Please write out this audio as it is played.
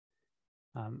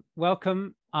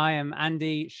Welcome. I am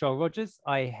Andy Shaw-Rogers.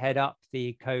 I head up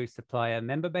the co-supplier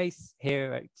member base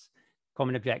here at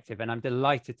Common Objective, and I'm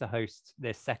delighted to host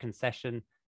this second session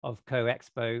of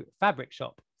Co-Expo Fabric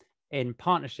Shop in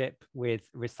partnership with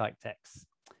Recyctex.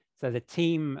 So the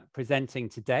team presenting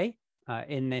today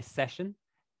in this session,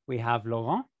 we have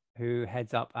Laurent, who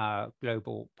heads up our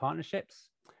global partnerships.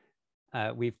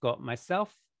 We've got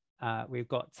myself, we've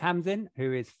got Tamsin,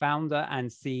 who is founder and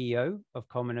CEO of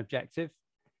Common Objective.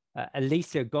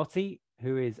 Alessia Gotti,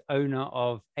 who is owner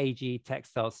of AG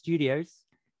Textile Studios,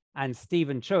 and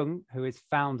Stephen Chueng, who is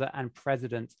founder and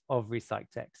president of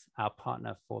Recyctex, our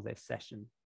partner for this session.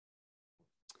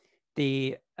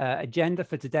 The agenda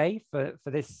for today, for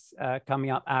this coming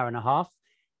up hour and a half,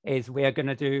 is we are going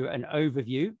to do an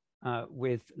overview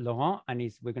with Laurent, and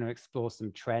we're going to explore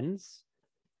some trends,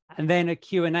 and then a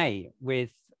Q&A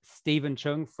with Stephen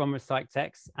Chueng from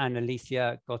Recyctex and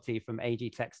Alessia Gotti from AG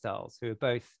Textiles, who are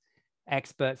both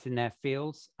experts in their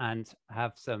fields and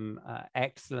have some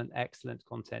excellent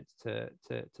content to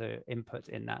input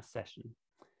in that session.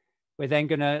 We're then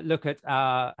going to look at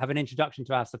have an introduction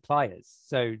to our suppliers.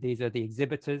 So these are the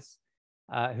exhibitors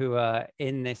who are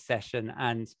in this session,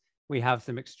 and we have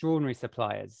some extraordinary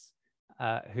suppliers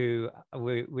who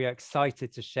we are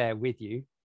excited to share with you.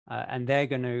 And they're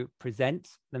going to present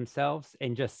themselves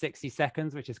in just 60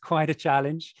 seconds, which is quite a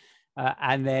challenge.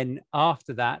 And then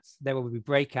after that, there will be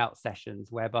breakout sessions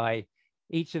whereby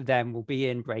each of them will be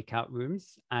in breakout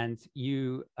rooms, and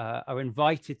you are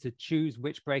invited to choose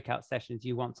which breakout sessions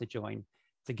you want to join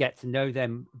to get to know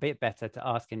them a bit better, to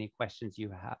ask any questions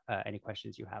you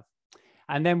have.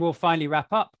 And then we'll finally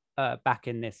wrap up back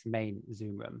in this main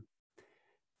Zoom room.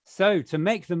 So to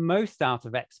make the most out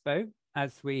of Expo,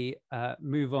 as we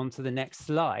move on to the next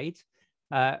slide,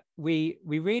 we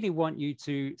really want you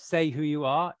to say who you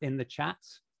are in the chat.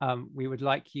 We would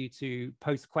like you to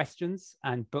post questions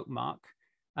and bookmark.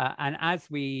 And as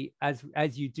you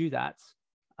do that,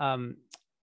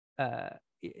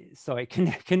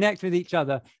 connect with each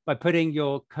other by putting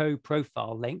your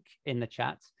co-profile link in the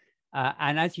chat.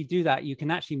 And as you do that, you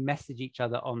can actually message each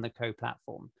other on the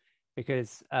co-platform,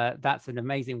 because that's an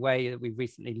amazing way that we've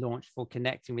recently launched for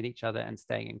connecting with each other and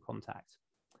staying in contact.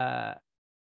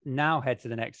 Now head to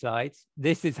the next slide.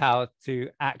 This is how to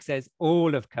access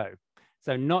all of Co.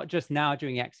 So not just now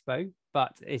during Expo,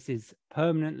 but this is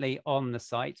permanently on the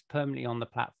site, permanently on the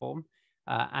platform.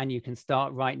 And you can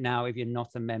start right now if you're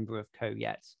not a member of Co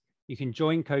yet. You can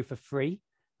join Co for free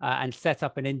and set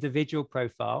up an individual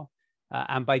profile.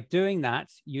 And by doing that,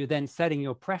 you're then setting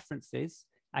your preferences,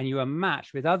 and you are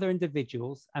matched with other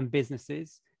individuals and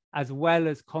businesses, as well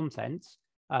as content,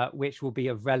 which will be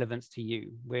of relevance to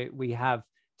you. We have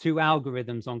two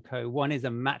algorithms on Co. One is a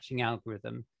matching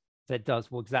algorithm that does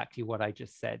exactly what I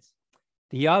just said.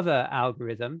 The other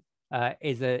algorithm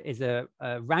is a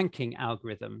ranking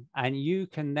algorithm, and you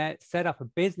can set up a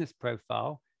business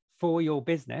profile for your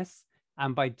business.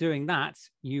 And by doing that,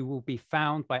 you will be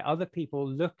found by other people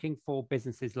looking for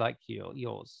businesses like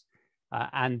yours.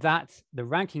 And the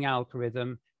ranking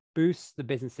algorithm boosts the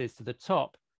businesses to the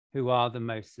top who are the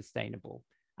most sustainable.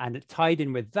 And tied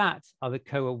in with that are the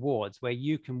Co Awards, where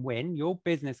you can win, your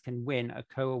business can win a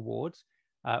Co Award,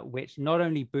 which not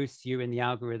only boosts you in the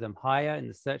algorithm higher, in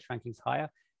the search rankings higher,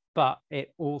 but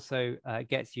it also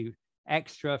gets you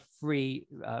extra free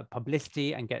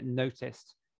publicity and get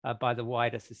noticed by the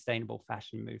wider sustainable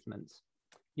fashion movement.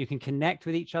 You can connect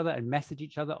with each other and message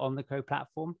each other on the Co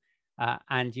platform.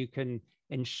 And you can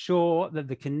ensure that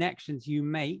the connections you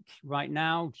make right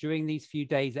now during these few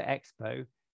days at Expo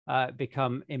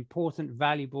become important,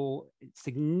 valuable,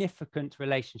 significant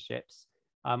relationships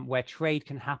where trade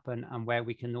can happen and where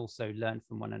we can also learn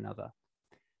from one another.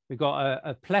 We've got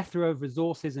a plethora of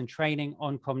resources and training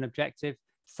on Common Objective.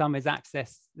 Some is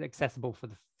accessible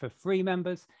for free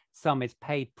members, some is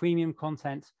paid premium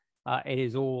content. It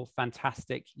is all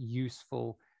fantastic,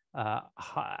 useful.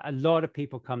 A lot of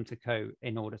people come to Co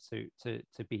in order to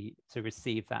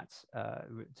receive that,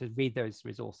 to read those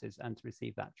resources and to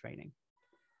receive that training.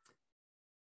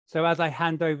 So as I'll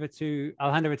hand over to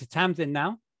Tamsin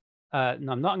now.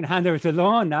 No, I'm not going to hand over to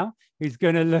Laurent now, who's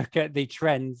going to look at the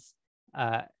trends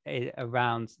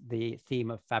around the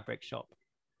theme of fabric shop.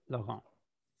 Laurent.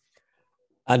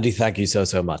 Andy, thank you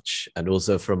so much. And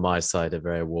also from my side, a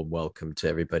very warm welcome to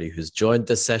everybody who's joined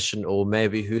the session, or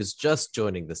maybe who's just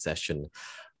joining the session.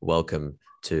 Welcome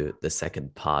to the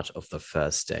second part of the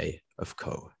first day of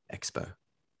Co Expo.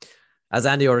 As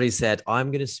Andy already said,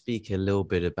 I'm going to speak a little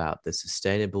bit about the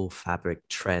sustainable fabric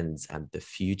trends and the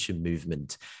future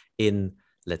movement in,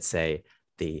 let's say,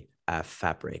 the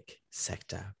fabric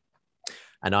sector.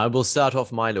 And I will start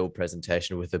off my little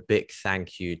presentation with a big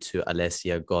thank you to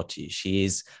Alessia Gotti. She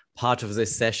is part of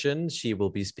this session. She will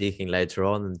be speaking later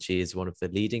on, and she is one of the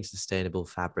leading sustainable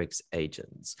fabrics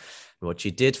agents. And what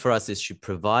she did for us is she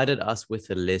provided us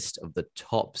with a list of the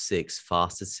top 6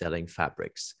 fastest selling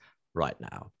fabrics right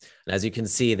now. And as you can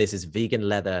see, this is vegan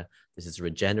leather, this is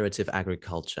regenerative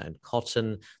agriculture and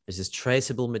cotton, this is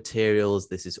traceable materials,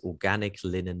 this is organic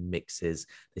linen mixes,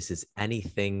 this is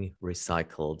anything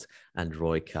recycled and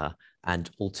Roika and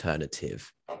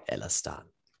alternative elastan.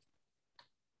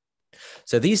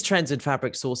 So these trends in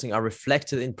fabric sourcing are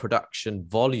reflected in production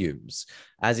volumes.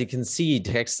 As you can see,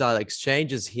 Textile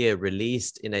Exchanges here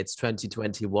released in its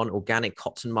 2021 Organic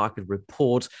Cotton Market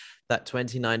Report that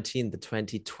 2019, the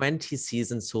 2020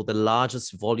 season saw the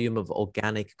largest volume of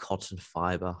organic cotton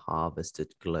fiber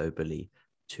harvested globally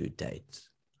to date.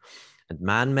 And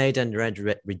man-made and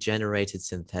regenerated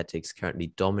synthetics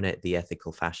currently dominate the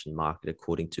ethical fashion market,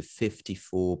 according to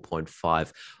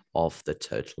 54.5% of the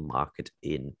total market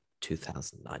in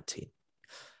 2019.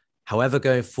 However,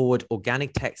 going forward,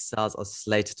 organic textiles are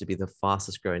slated to be the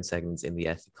fastest growing segments in the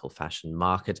ethical fashion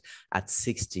market at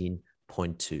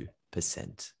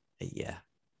 16.2% a year.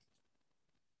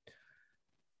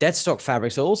 Dead stock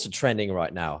fabrics are also trending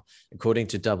right now. According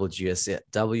to WGSN,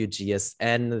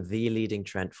 the leading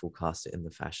trend forecaster in the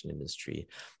fashion industry,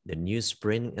 the new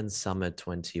spring and summer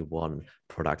 21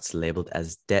 products labeled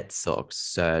as dead stocks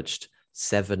surged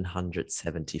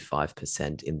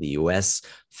 775% in the US,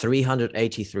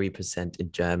 383%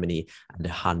 in Germany, and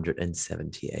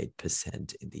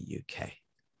 178% in the UK.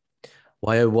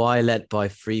 YOY, led by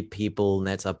Free People,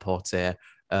 Net-a-Porter,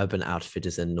 Urban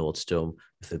Outfitters, and Nordstrom,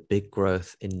 with a big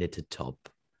growth in knitted top,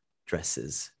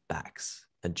 dresses, bags,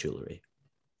 and jewelry.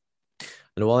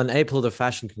 And while in April, the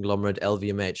fashion conglomerate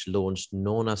LVMH launched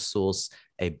Nona Source,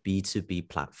 a B2B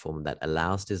platform that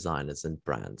allows designers and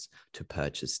brands to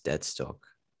purchase dead stock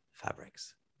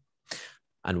fabrics.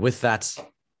 And with that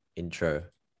intro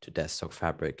to dead stock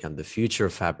fabric and the future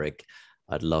of fabric,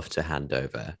 I'd love to hand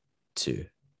over to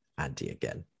Andy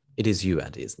again. It is you,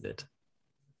 Andy, isn't it?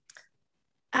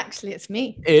 Actually, it's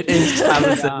me. It is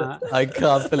Tamsin. I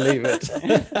can't believe it.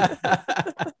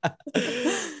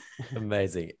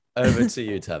 Amazing. Over to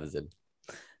you, Tamsin.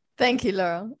 Thank you,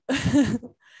 Laurel.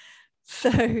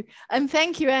 And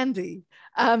thank you, Andy.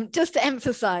 Just to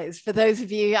emphasize for those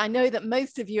of you, I know that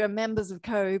most of you are members of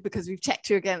CO because we've checked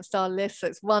you against our list. So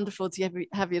it's wonderful to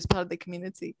have you as part of the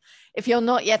community. If you're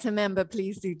not yet a member,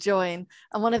 please do join.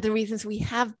 And one of the reasons we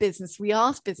ask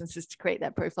businesses to create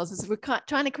their profiles is we're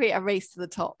trying to create a race to the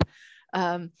top.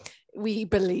 We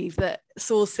believe that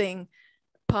sourcing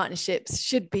partnerships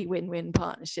should be win-win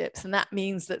partnerships, and that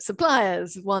means that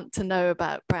suppliers want to know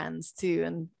about brands too,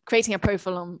 and creating a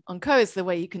profile on CO is the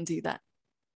way you can do that.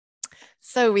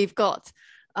 So we've got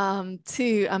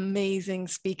 2 amazing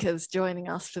speakers joining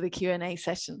us for the Q&A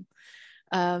session,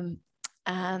 and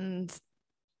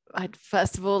I'd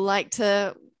first of all like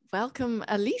to welcome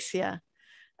Alessia.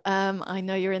 I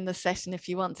know you're in the session if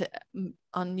you want to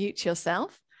unmute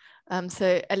yourself.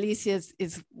 So Alessia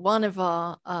is one of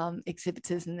our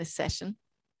exhibitors in this session.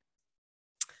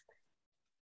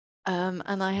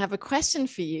 And I have a question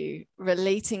for you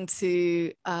relating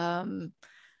to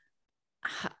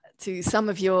some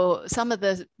of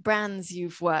the brands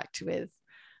you've worked with.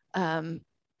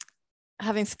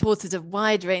 Having supported a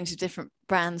wide range of different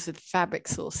brands with fabric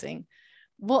sourcing,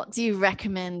 what do you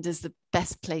recommend is the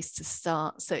best place to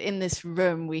start? So in this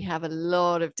room, we have a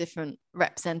lot of different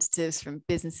representatives from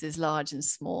businesses large and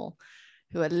small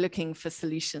who are looking for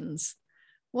solutions.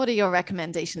 What are your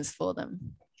recommendations for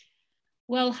them?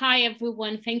 Well, hi,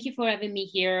 everyone. Thank you for having me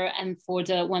here and for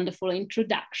the wonderful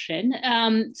introduction.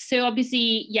 So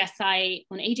obviously, yes, I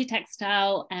own AG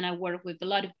Textile and I work with a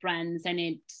lot of brands, and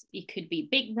it could be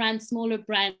big brands, smaller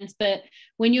brands. But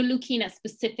when you're looking at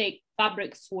specific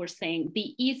fabric sourcing,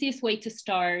 the easiest way to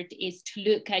start is to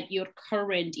look at your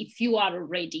current, if you are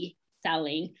already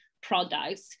selling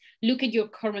products, look at your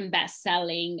current best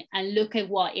selling and look at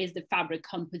what is the fabric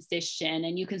composition.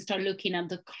 And you can start looking at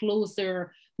the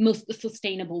closer, most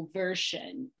sustainable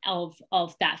version of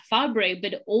that fabric,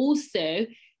 but also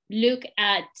look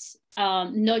at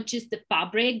not just the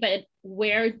fabric, but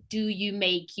where do you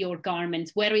make your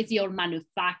garments? Where is your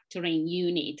manufacturing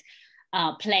unit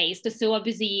placed? So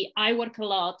obviously I work a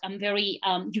lot, I'm very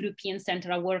European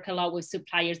centered. I work a lot with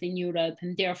suppliers in Europe,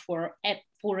 and therefore,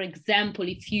 for example,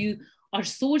 if you are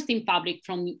sourcing fabric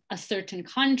from a certain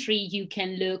country, you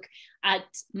can look at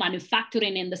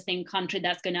manufacturing in the same country.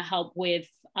 That's going to help with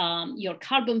your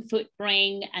carbon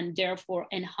footprint and therefore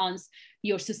enhance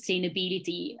your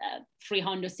sustainability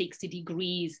 360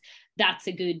 degrees. That's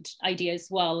a good idea as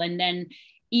well. And then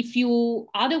if you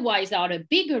otherwise are a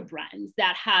bigger brand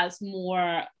that has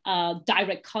more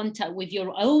direct contact with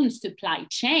your own supply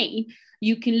chain,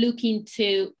 you can look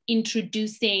into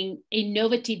introducing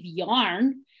innovative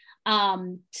yarn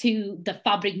to the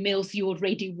fabric mills you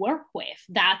already work with.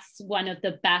 That's one of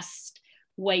the best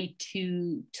way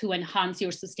to enhance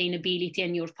your sustainability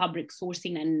and your fabric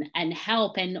sourcing and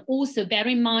help. And also bear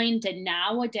in mind that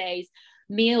nowadays,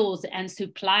 mills and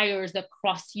suppliers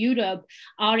across Europe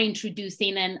are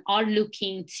introducing and are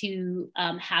looking to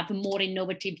have more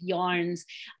innovative yarns.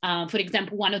 For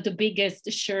example, one of the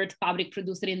biggest shirt fabric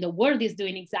producer in the world is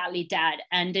doing exactly that,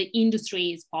 and the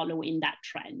industry is following that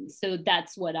trend. So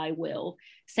that's what I will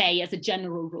say as a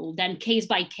general rule. Then case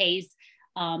by case,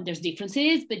 there's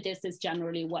differences, but this is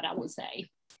generally what I would say.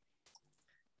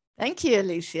 Thank you,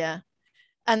 Alessia.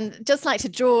 And just like to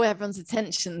draw everyone's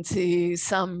attention to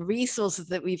some resources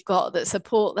that we've got that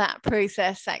support that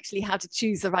process, actually how to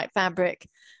choose the right fabric.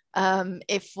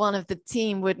 If one of the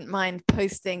team wouldn't mind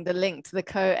posting the link to the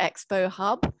Co-Expo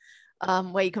Hub,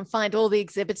 where you can find all the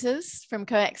exhibitors from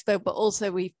Co-Expo, but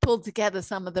also we've pulled together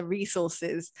some of the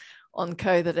resources on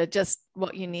Co that are just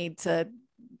what you need to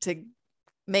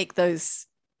make those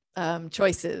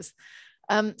choices.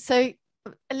 So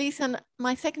Alessia,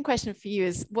 my second question for you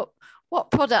is what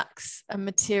products and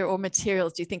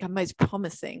materials do you think are most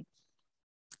promising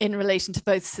in relation to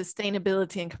both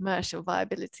sustainability and commercial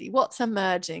viability? What's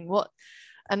emerging?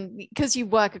 And because you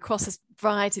work across a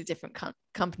variety of different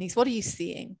companies, what are you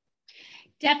seeing?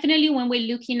 Definitely, when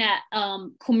we're looking at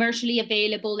commercially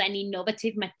available and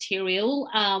innovative material,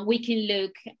 we can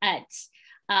look at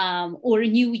or a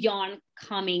new yarn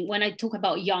coming. When I talk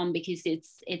about yarn, because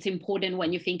it's important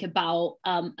when you think about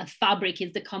a fabric,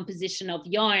 is the composition of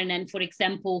yarn. And for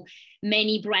example,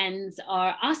 many brands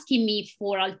are asking me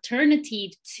for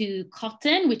alternative to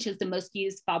cotton, which is the most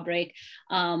used fabric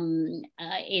in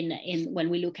when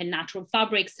we look at natural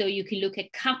fabrics. So you can look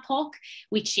at kapok,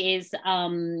 which is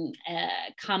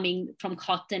coming from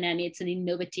cotton, and it's an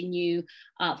innovative new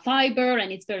fiber,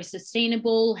 and it's very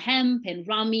sustainable. Hemp and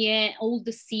ramie, all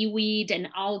the seaweed and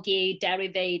algae derivatives.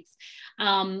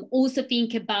 Also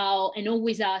think about and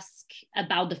always ask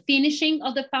about the finishing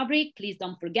of the fabric. Please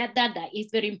don't forget that. That is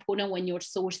very important when you're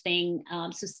sourcing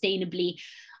sustainably.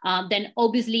 Then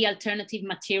obviously alternative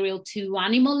material to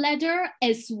animal leather,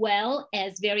 as well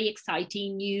as very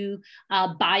exciting new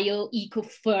bio eco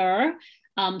fur.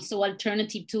 So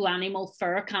alternative to animal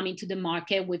fur coming to the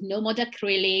market with no mod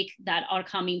acrylic that are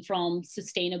coming from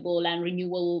sustainable and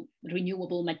renewable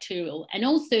material. And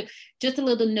also just a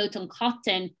little note on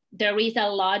cotton, there is a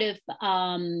lot of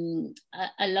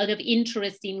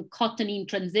interest in cotton in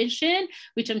transition,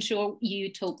 which I'm sure you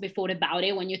talked before about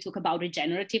it when you talk about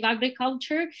regenerative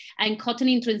agriculture. And cotton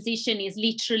in transition is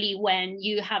literally when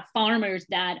you have farmers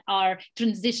that are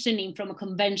transitioning from a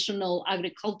conventional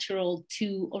agricultural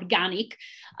to organic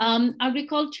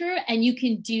agriculture, and you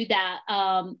can do that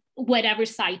whatever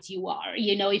site you are.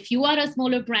 You know, if you are a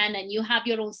smaller brand and you have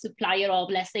your own supplier of,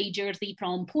 let's say, jersey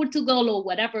from Portugal or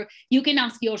whatever, you can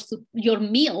ask your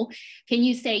mill, can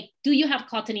you say, do you have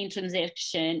cotton in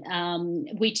transition?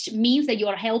 Which means that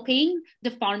you're helping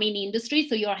the farming industry.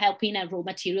 So you're helping at raw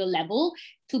material level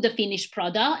to the finished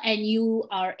product, and you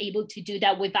are able to do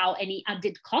that without any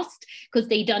added cost because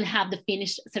they don't have the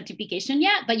finished certification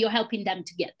yet, but you're helping them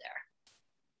to get there.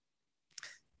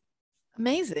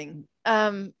 Amazing.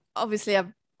 Obviously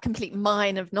a complete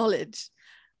mine of knowledge.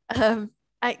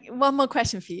 One more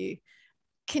question for you.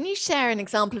 Can you share an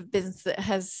example of business that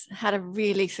has had a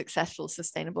really successful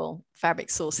sustainable fabric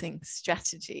sourcing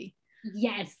strategy?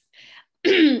 Yes.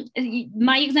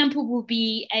 My example will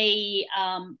be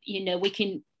we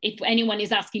can, if anyone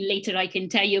is asking later, I can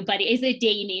tell you, but it is a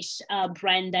Danish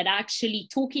brand that actually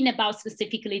talking about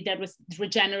specifically the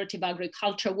regenerative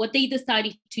agriculture, what they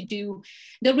decided to do.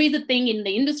 There is a thing in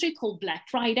the industry called Black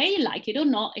Friday, like it or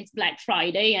not, it's Black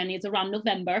Friday and it's around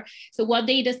November. So what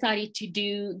they decided to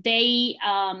do, they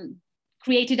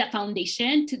created a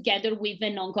foundation together with a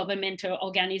non-governmental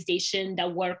organization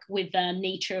that work with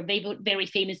nature, very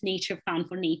famous nature, Fund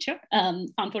for Nature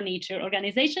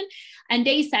organization. And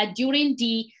they said during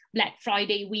the Black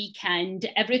Friday weekend,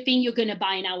 everything you're going to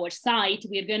buy on our site,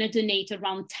 we're going to donate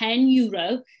around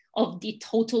 €10 of the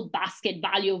total basket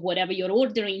value of whatever you're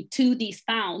ordering to this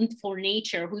fund for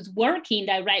nature, who's working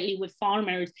directly with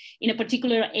farmers in a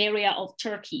particular area of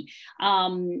Turkey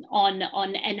on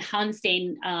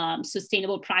enhancing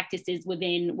sustainable practices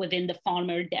within the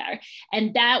farmer there.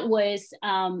 And that was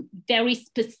very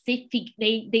specific.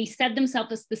 They set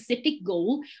themselves a specific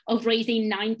goal of raising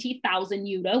 90,000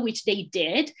 euro, which they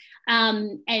did.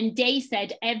 And they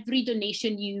said every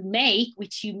donation you make,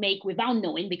 which you make without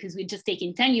knowing, because we're just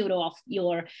taking 10 euro off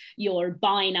your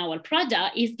buying our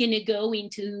product, is going to go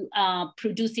into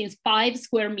producing 5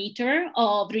 square meter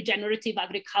of regenerative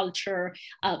agriculture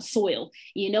soil,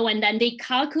 you know, and then they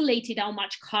calculated how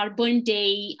much carbon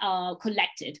they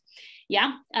collected.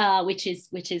 Yeah, which is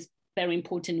very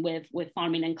important with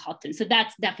farming and cotton. So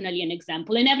that's definitely an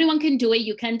example, and everyone can do it.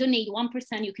 You can donate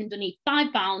 1%, you can donate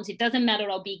 £5. It doesn't matter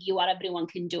how big you are, everyone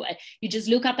can do it. You just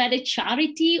look up at a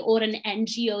charity or an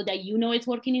NGO that you know is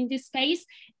working in this space,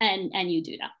 and you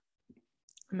do that.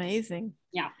 Amazing.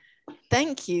 Yeah.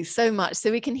 Thank you so much.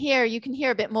 So you can hear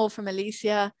a bit more from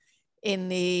Alessia in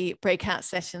the breakout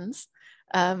sessions,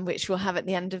 which we'll have at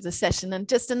the end of the session. And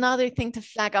just another thing to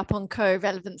flag up on Co,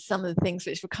 relevant to some of the things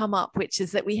which will come up, which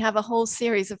is that we have a whole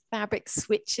series of fabric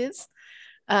switches.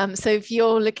 So if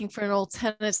you're looking for an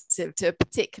alternative to a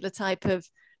particular type of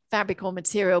fabric or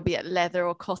material, be it leather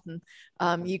or cotton,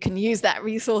 you can use that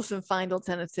resource and find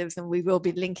alternatives. And we will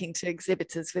be linking to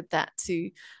exhibitors with that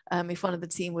too, if one of the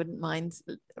team wouldn't mind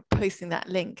posting that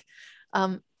link.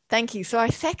 Thank you. So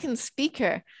our second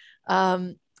speaker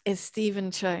is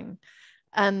Stephen Chueng,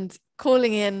 and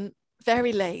calling in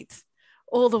very late,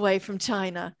 all the way from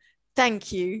China.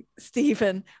 Thank you,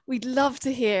 Stephen. We'd love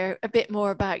to hear a bit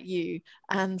more about you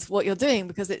and what you're doing,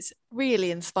 because it's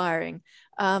really inspiring.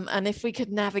 And if we could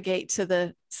navigate to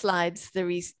the slides,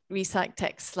 the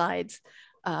Recyctex slides,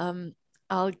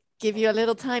 I'll give you a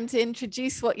little time to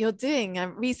introduce what you're doing.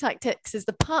 Recyctex is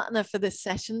the partner for this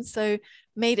session, so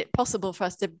made it possible for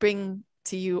us to bring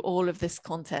to you all of this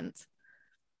content.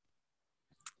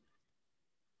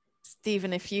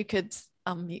 Stephen, if you could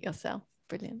unmute yourself.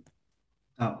 Brilliant.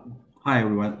 Hi,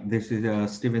 everyone. This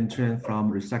is Stephen Chueng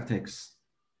from Recyctex.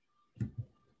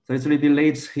 So it's a little bit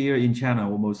late here in China,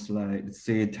 almost like, let's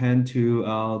say 10 to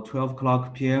 12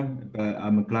 o'clock p.m. But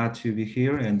I'm glad to be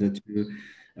here and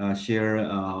to share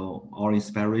our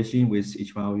inspiration with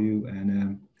each one of you.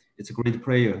 And it's a great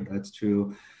pleasure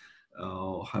to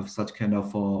have such kind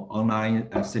of online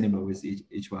cinema with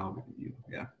each one of you.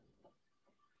 Yeah.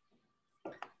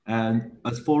 And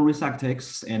as for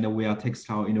Recyctex, and we are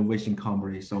textile innovation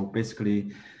company. So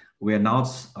basically, we are not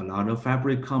a lot of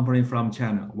fabric company from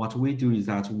China. What we do is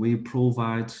that we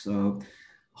provide a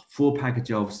full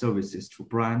package of services to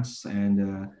brands,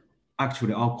 and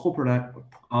actually our core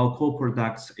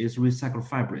product is recycled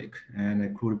fabric, and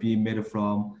it could be made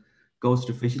from ghost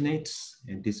fishing nets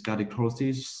and discarded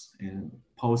clothes and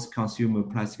post-consumer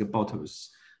plastic bottles.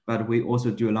 But we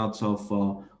also do a lot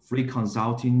of free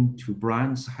consulting to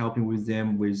brands, helping with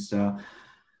them with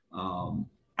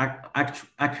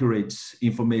accurate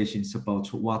information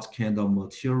about what kind of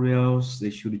materials they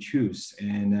should choose,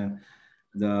 and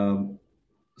the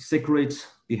secret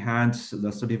behind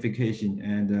the certification,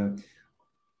 and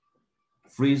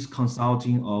free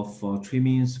consulting of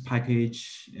trimmings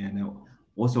package, and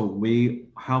also we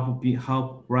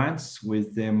help brands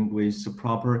with them with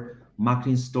proper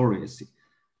marketing stories.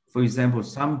 For example,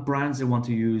 some brands, they want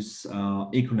to use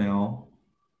Econel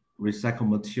recycled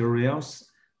materials,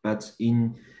 but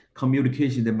in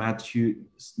communication, they might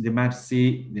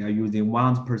say they are using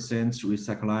 1%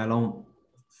 recycled nylon,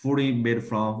 fully made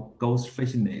from ghost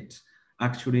fishing net.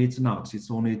 Actually, it's not. It's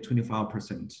only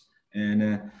 25%.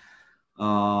 And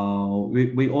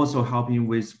we also helping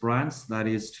with brands, that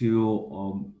is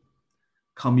to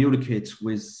communicate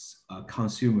with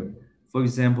consumer. For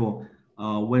example,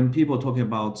 when people talking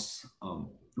about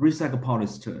recycled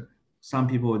polyester, some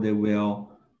people they will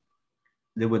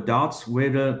doubt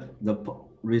whether the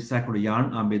recycled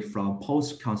yarn are made from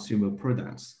post-consumer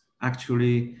products.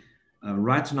 Actually,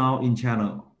 right now in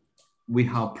China, we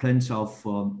have plenty of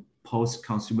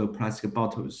post-consumer plastic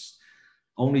bottles.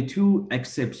 Only 2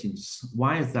 exceptions.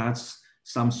 One is that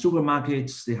some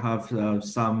supermarkets, they have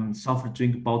some soft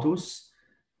drink bottles,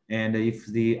 and if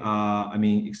they are,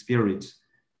 expired,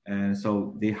 and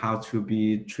so they have to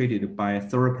be treated by a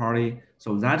third party.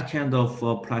 So that kind of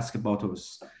plastic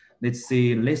bottles, let's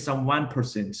say less than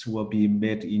 1% will be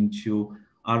made into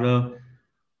other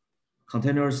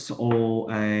containers or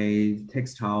a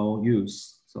textile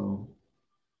use. So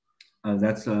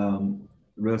that's a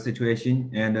real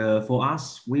situation. And for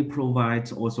us, we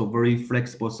provide also very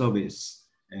flexible service.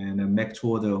 and make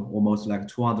toward almost like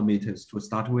 200 meters to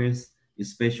start with,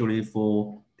 especially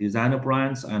for designer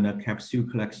brands and capsule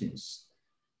collections.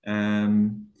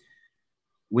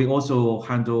 We also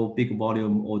handle big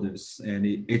volume orders, and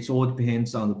it all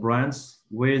depends on the brands,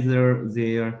 whether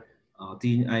their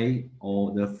DNA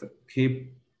or the key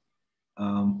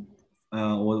or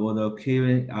the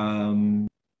key.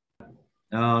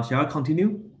 Shall I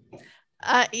continue?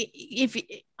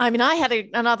 I had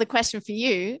another question for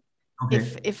you,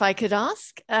 okay. if I could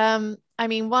ask. I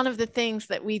mean, one of the things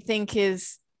that we think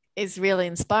is really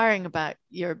inspiring about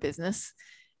your business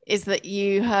is that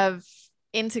you have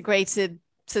integrated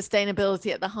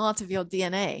sustainability at the heart of your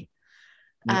DNA.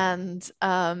 Yeah.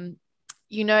 And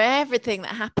you know everything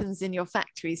that happens in your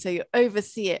factory, so you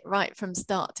oversee it right from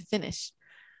start to finish.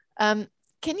 Can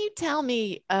you tell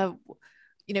me,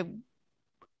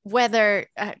 whether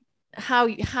how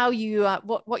you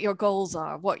what your goals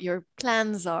are, what your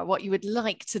plans are, what you would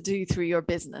like to do through your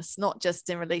business, not just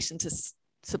in relation to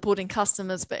supporting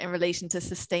customers, but in relation to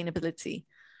sustainability?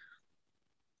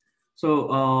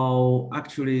 So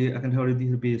actually, I can tell you a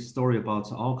little bit story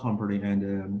about our company,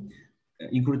 and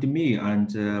including me.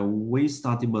 And we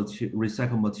started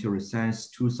recycled materials since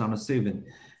 2007.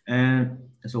 And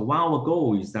so one of our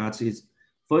goals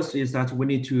first is that we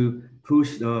need to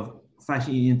push the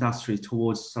fashion industry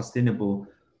towards sustainable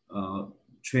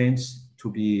trends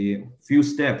to be few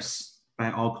steps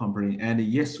by our company. And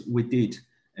yes, we did.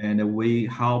 And we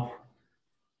help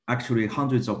actually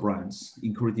hundreds of brands,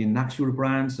 including luxury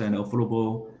brands and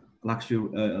affordable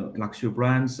luxury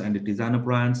brands and designer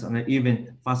brands, and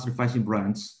even fast fashion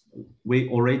brands. We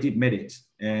already made it.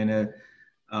 And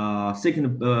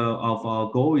second of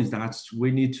our goal is that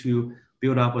we need to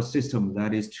build up a system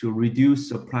that is to reduce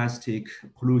the plastic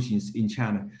pollutions in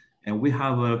China. And we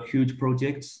have a huge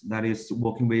project that is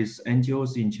working with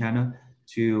NGOs in China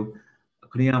to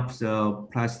clean up the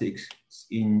plastics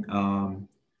in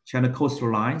China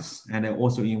coastal lines and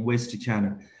also in West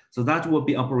China. So that will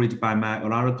be operated by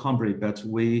another company, but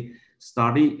we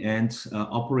started and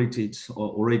operated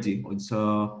already. It's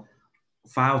a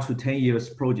 5 to 10 years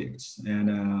projects, and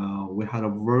we had a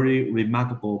very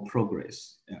remarkable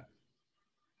progress. Yeah.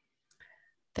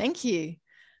 Thank you.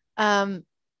 And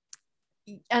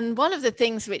one of the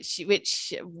things which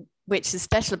is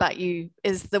special about you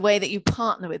is the way that you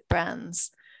partner with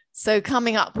brands. So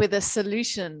coming up with a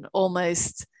solution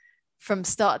almost from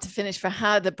start to finish for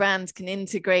how the brands can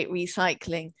integrate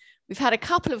recycling. We've had a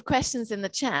couple of questions in the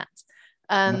chat,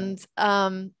 and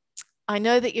I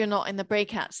know that you're not in the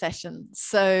breakout session,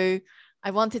 so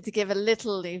I wanted to give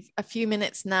a few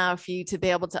minutes now for you to be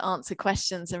able to answer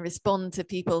questions and respond to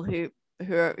people who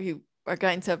are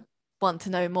going to want to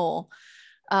know more.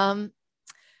 A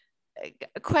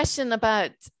question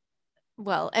about,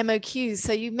 MOQs.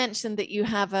 So you mentioned that you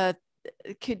have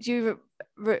could you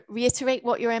reiterate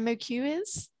what your MOQ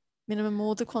is? Minimum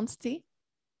order quantity?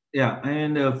 Yeah,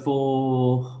 and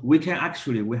we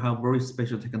have very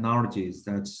special technologies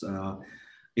that's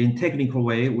in technical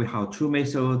way, we have two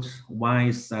methods. One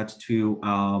is that to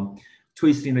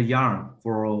twisting the yarn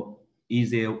for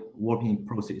easier working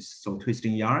process. So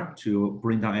twisting yarn to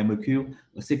bring down MOQ.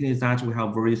 The second is that we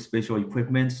have very special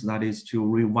equipment that is to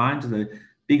rewind the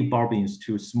big bobbins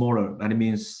to smaller. That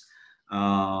means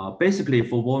basically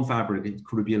for one fabric, it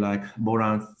could be like more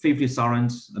than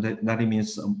 50,000. That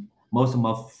means most of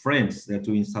my friends, they're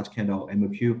doing such kind of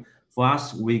MOQ. For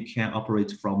us, we can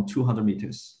operate from 200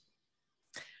 meters.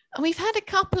 And we've had a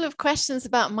couple of questions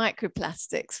about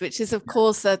microplastics, which is of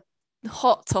course a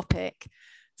hot topic.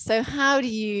 So how do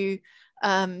you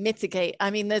mitigate?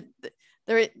 I mean, the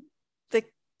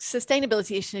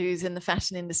sustainability issues in the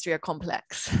fashion industry are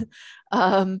complex.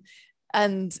 And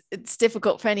it's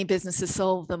difficult for any business to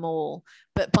solve them all.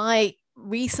 But by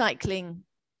recycling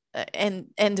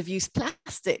end-of-use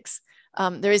plastics,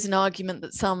 there is an argument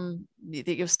that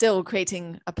you're still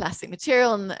creating a plastic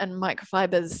material and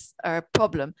microfibers are a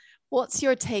problem. What's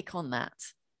your take on that?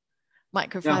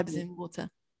 Microfibers in water.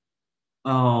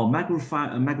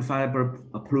 Microfiber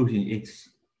pollution,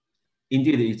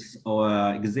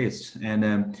 exists,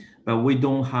 and but we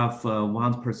don't have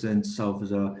 100% of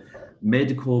the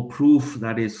medical proof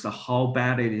that is how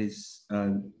bad it is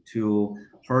to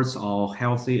hurt our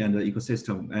healthy and the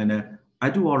ecosystem. And I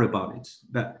do worry about it.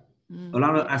 But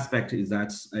another aspect is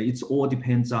that it all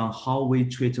depends on how we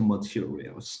treat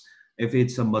materials. If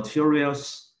it's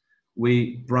materials,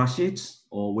 we brush it,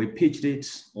 or we pitch it,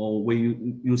 or we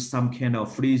use some kind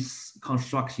of fleece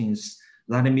constructions.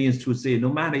 That means to say, no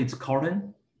matter it's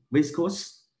cotton,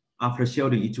 viscose, after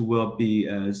shielding, it will be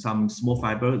some small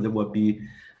fiber that will be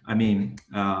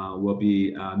will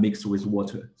be mixed with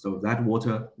water. So that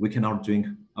water we cannot drink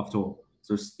after all.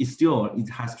 So it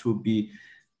has to be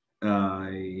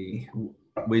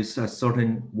with a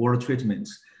certain water treatment.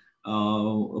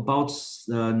 About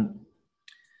the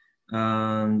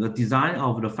design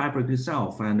of the fabric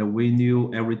itself, and we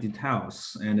knew every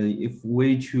details. And if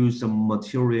we choose some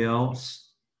materials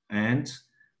and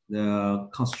the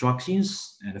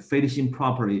constructions and finishing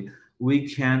properly, we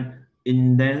can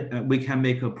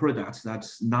make a product that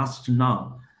lasts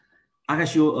long. I can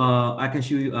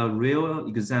show you a real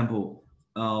example.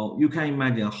 You can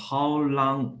imagine how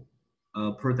long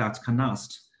a product can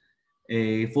last.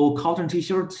 For cotton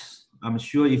t-shirts, I'm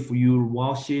sure if you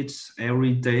wash it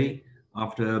every day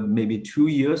after maybe 2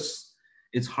 years,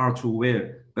 it's hard to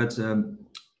wear. But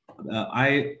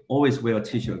I always wear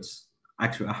t-shirts.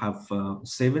 Actually, I have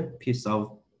 7 pieces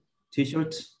of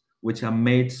t-shirts which are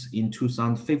made in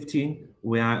 2015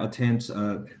 when I attend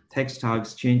a textile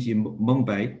exchange in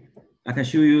Mumbai. I can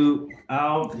show you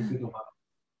out.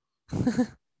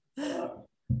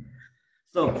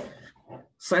 So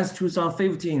since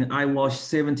 2015, I wash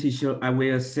 7 t-shirts. I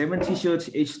wear 7 t-shirts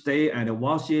each day and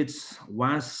wash it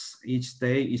once each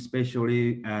day,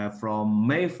 especially from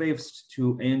May 5th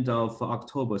to end of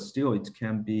October. Still, it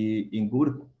can be in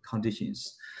good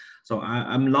conditions. So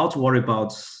I'm not worried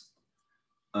about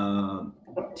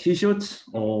t-shirts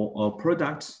or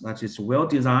products that is well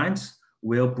designed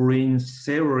will bring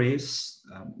serious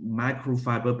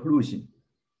microfiber pollution.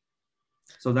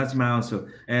 So that's my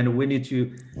answer. And we need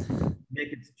to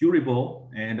make it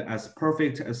durable and as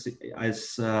perfect as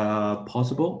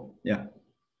possible. Yeah.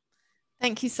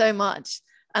 Thank you so much.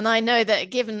 And I know that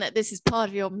given that this is part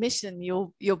of your mission,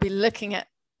 you'll be looking at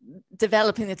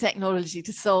developing the technology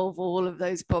to solve all of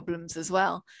those problems as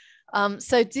well.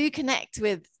 So do connect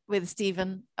with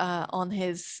Stephen on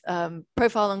his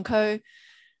profile on Co.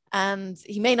 And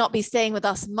he may not be staying with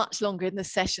us much longer in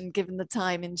this session, given the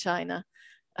time in China.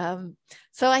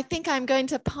 So I think I'm going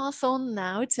to pass on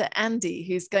now to Andy,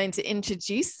 who's going to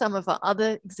introduce some of our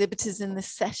other exhibitors in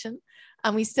this session.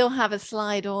 And we still have a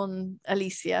slide on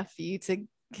Alessia for you to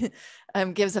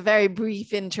give us a very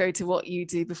brief intro to what you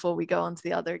do before we go on to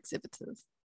the other exhibitors.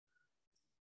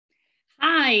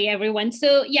 Hi, everyone.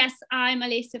 So yes, I'm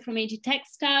Alessia from AG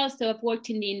Textiles. So I've worked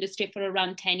in the industry for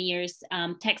around 10 years,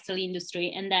 textile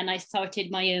industry. And then I started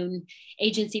my own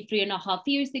agency 3.5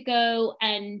 years ago.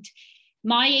 And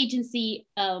my agency,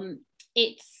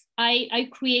 I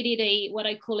created what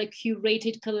I call a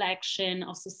curated collection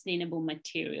of sustainable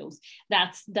materials.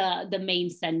 That's the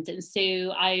main sentence.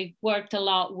 So I worked a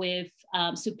lot with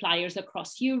suppliers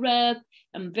across Europe.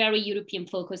 I'm very European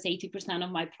focused. 80%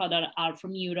 of my products are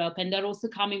from Europe, and they're also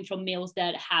coming from mills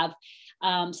that have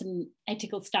some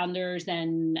ethical standards,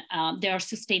 and they are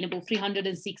sustainable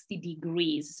 360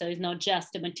 degrees. So it's not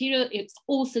just the material, it's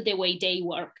also the way they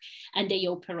work and they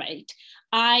operate.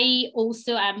 I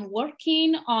also am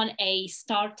working on a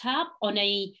startup on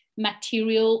a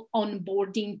material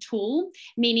onboarding tool,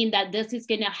 meaning that this is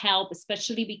going to help,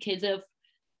 especially because of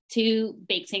 2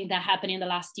 big things that happened in the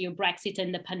last year, Brexit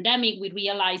and the pandemic. We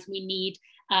realized we need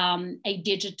a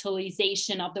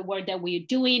digitalization of the work that we're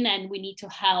doing, and we need to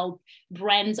help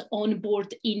brands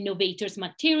onboard innovators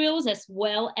materials, as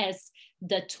well as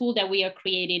the tool that we are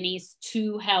creating is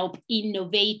to help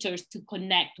innovators to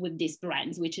connect with these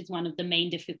brands, which is one of the main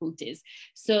difficulties.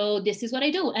 So this is what I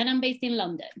do, and I'm based in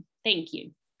London. Thank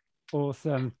you.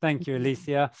 Awesome. Thank you,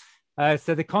 Alessia.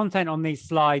 So the content on these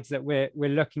slides that we're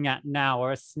looking at now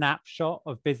are a snapshot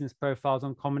of business profiles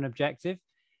on Common Objective.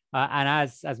 And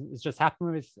as just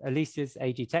happened with Alessia's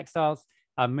AG Textiles,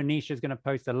 Manisha is going to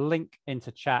post a link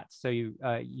into chat so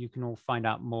you can all find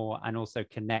out more and also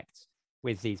connect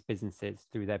with these businesses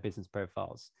through their business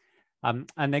profiles. And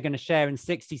they're going to share in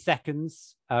 60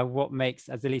 seconds what makes,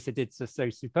 as Alessia did so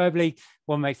superbly,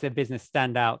 what makes their business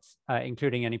stand out,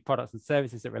 including any products and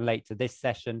services that relate to this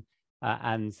session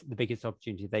and the biggest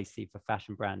opportunity they see for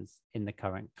fashion brands in the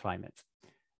current climate.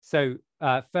 So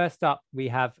first up, we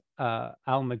have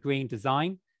Alma Green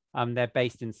Design. They're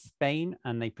based in Spain,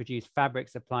 and they produce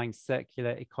fabrics applying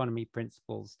circular economy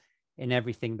principles in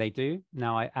everything they do.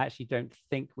 Now, I actually don't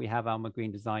think we have Alma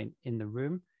Green Design in the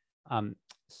room.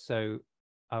 So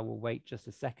I will wait just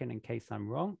a second in case I'm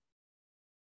wrong.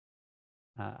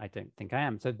 I don't think I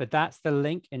am. But that's the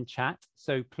link in chat.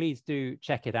 So please do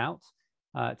check it out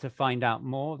to find out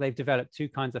more. They've developed 2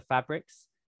 kinds of fabrics.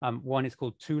 One is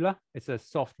called Tula. It's a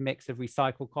soft mix of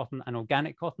recycled cotton and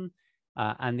organic cotton.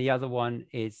 And the other one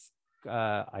is,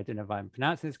 I don't know if I'm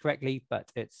pronouncing this correctly, but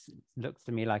it looks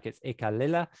to me like it's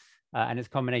Ikalila. And it's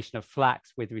a combination of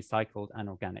flax with recycled and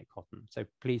organic cotton. So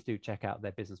please do check out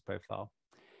their business profile.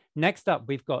 Next up,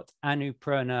 we've got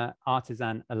Annapurna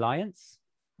Artisan Alliance,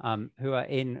 who are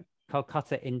in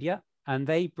Kolkata, India, and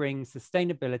they bring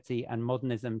sustainability and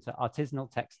modernism to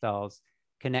artisanal textiles,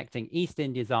 connecting East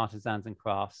India's artisans and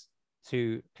crafts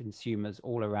to consumers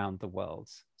all around the world.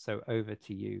 So over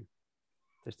to you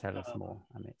to tell us more,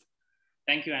 Amit.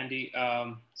 Thank you, Andy.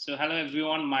 So hello,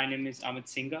 everyone. My name is Amit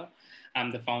Singha.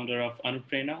 I'm the founder of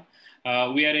Annapurna.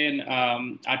 We are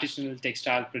an artisanal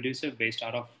textile producer based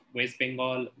out of West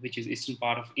Bengal, which is eastern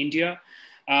part of India.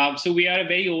 So we are a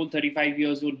very old 35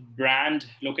 years old brand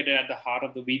located at the heart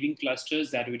of the weaving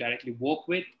clusters that we directly work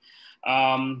with.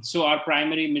 So our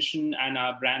primary mission and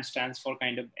our brand stands for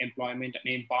kind of employment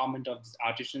and empowerment of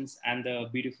artisans and the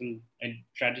beautiful and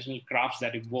traditional crafts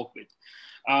that we work with.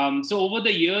 So over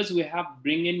the years, we have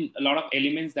bring in a lot of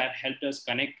elements that helped us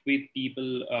connect with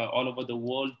people all over the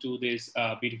world to these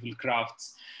beautiful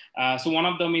crafts. So one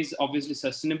of them is obviously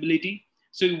sustainability.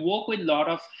 So we work with a lot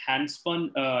of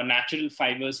hand-spun natural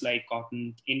fibers like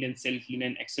cotton, Indian silk,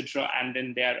 linen, etc. And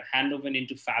then they are hand-woven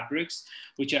into fabrics,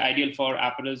 which are ideal for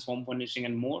apparels, home furnishing,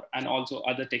 and more, and also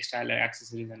other textile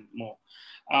accessories and more.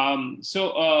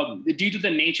 Due to the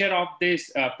nature of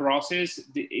this process,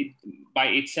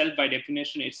 by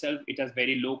definition itself, it has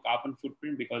very low carbon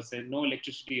footprint because there's no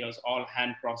electricity or all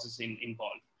hand processing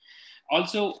involved.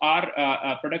 Also,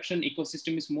 our production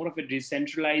ecosystem is more of a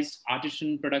decentralized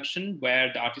artisan production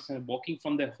where the artisans are working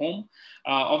from their home.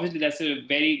 Obviously, that's a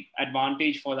very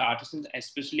advantage for the artisans,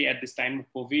 especially at this time of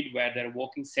COVID, where they're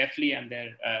working safely and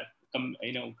they're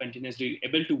continuously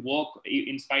able to work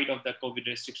in spite of the COVID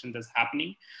restrictions that's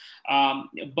happening.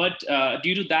 But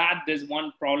due to that, there's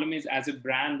one problem is as a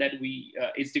brand that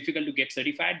it's difficult to get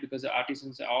certified because the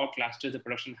artisans are clusters, the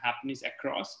production happens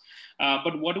across.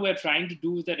 But what we're trying to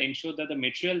do is that ensure that the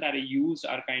material that are used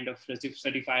are kind of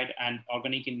certified and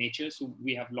organic in nature. So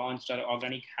we have launched our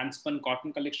organic handspun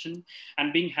cotton collection,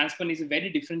 and being handspun is a very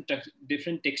different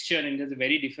texture and there's a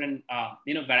very different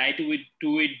variety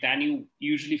to it than you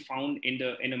usually found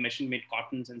in a machine-made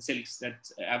cottons and silks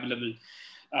that's available.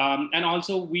 And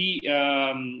also we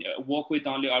work with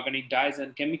only organic dyes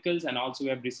and chemicals, and also we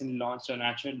have recently launched our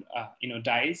natural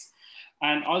dyes.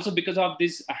 And also because of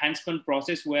this handspun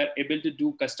process, we're able to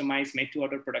do customized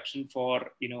made-to-order production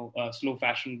for slow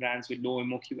fashion brands with low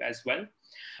MOQ as well.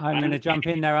 I'm going to jump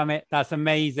in there, Amit. That's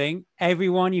amazing.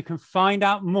 Everyone, you can find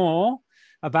out more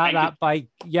about that by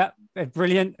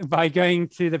going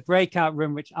to the breakout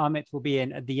room, which Amit will be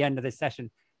in at the end of this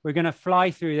session. We're going to fly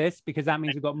through this because that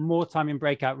means we've got more time in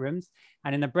breakout rooms,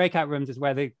 and in the breakout rooms is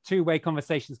where the two-way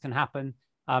conversations can happen.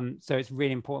 So it's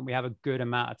really important we have a good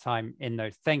amount of time in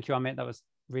those. Thank you, Amit. That was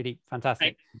really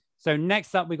fantastic. So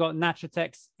next up, we got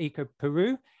Recyctex Eco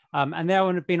Peru, and they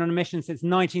have been on a mission since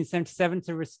 1977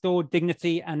 to restore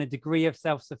dignity and a degree of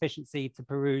self-sufficiency to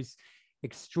Peru's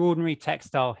extraordinary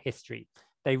textile history.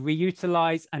 They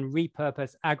reutilize and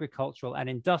repurpose agricultural and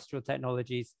industrial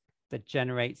technologies that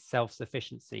generate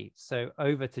self-sufficiency. So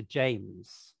over to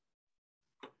James.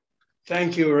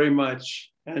 Thank you very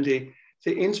much, Andy.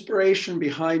 The inspiration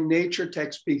behind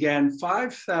Recyctex began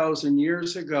 5,000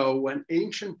 years ago when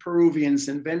ancient Peruvians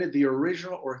invented the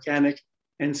original organic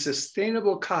and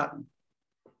sustainable cotton,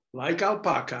 like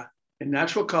alpaca, in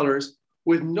natural colors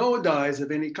with no dyes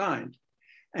of any kind,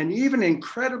 and even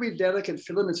incredibly delicate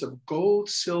filaments of gold,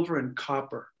 silver, and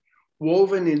copper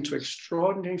woven into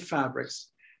extraordinary fabrics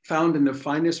found in the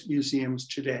finest museums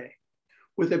today.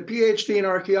 With a PhD in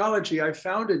archaeology, I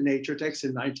founded Recyctex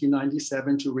in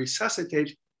 1997 to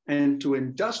resuscitate and to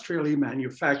industrially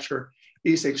manufacture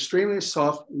these extremely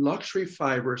soft luxury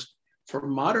fibers for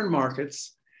modern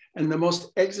markets and the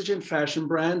most exigent fashion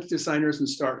brands, designers, and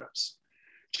startups.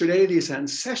 Today, these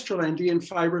ancestral Andean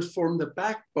fibers form the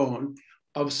backbone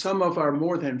of some of our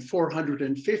more than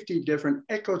 450 different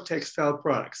eco-textile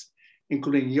products,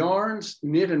 including yarns,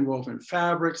 knit and woven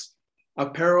fabrics,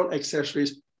 apparel,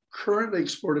 accessories currently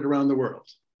exported around the world.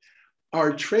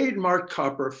 Our trademark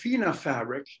copper Fina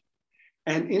fabric,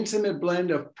 an intimate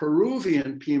blend of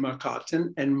Peruvian Pima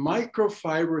cotton and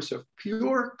microfibers of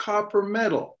pure copper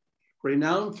metal,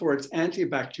 renowned for its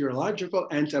antibacteriological,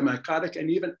 antimycotic, and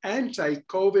even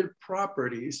anti-COVID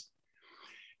properties,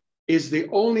 is the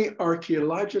only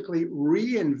archaeologically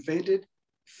reinvented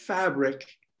fabric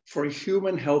for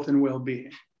human health and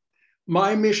well-being.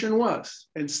 My mission was,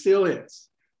 and still is,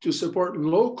 to support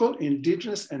local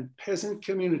indigenous and peasant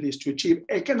communities to achieve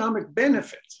economic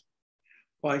benefits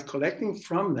by collecting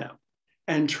from them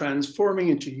and transforming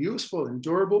into useful and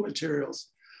durable materials,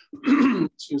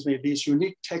 excuse me, these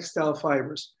unique textile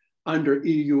fibers under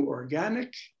EU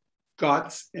organic,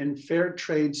 GOTS, and fair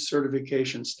trade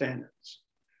certification standards.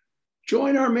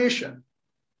 Join our mission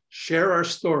share our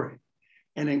story,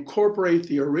 and incorporate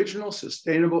the original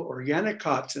sustainable organic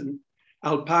cotton,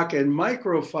 alpaca, and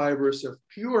microfibers of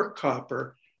pure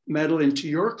copper metal into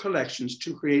your collections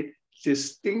to create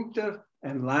distinctive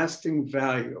and lasting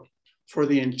value for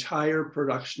the entire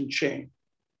production chain.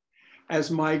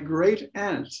 As my great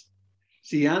aunt,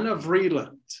 Diana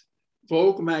Vreeland,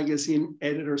 Vogue magazine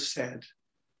editor, said,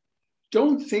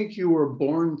 "Don't think you were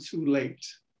born too late.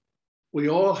 We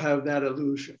all have that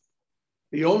illusion.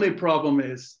 The only problem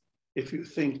is if you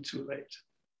think too late."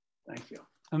 Thank you.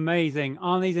 Amazing.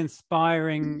 Aren't these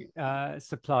inspiring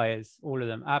suppliers? All of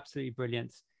them. Absolutely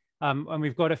brilliant. And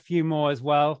we've got a few more as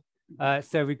well.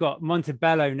 So we've got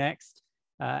Montebello next.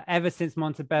 Ever since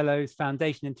Montebello's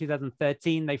foundation in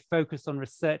 2013, they focused on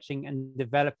researching and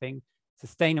developing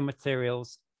sustainable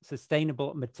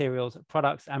materials,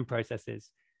 products, and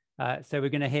processes. So we're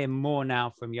going to hear more now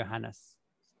from Johannes.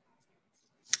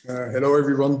 Hello,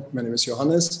 everyone. My name is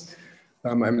Johannes.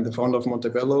 I'm the founder of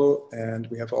Montebello, and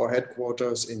we have our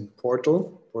headquarters in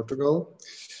Porto, Portugal.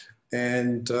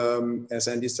 And as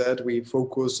Andy said, we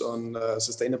focus on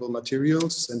sustainable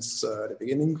materials since the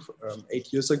beginning,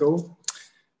 8 years ago.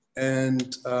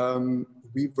 And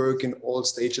we work in all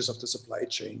stages of the supply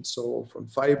chain. So from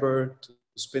fiber to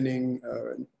spinning,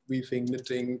 weaving,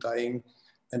 knitting, dyeing,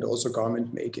 and also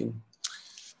garment making.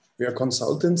 We are a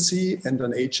consultancy and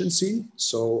an agency.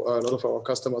 So a lot of our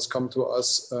customers come to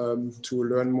us to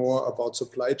learn more about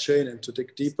supply chain and to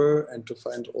dig deeper and to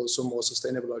find also more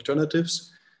sustainable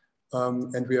alternatives.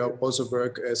 And we also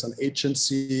work as an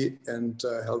agency and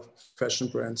help fashion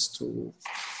brands to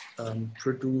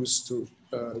produce, to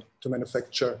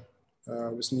manufacture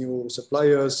with new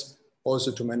suppliers,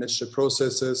 also to manage the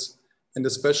processes, and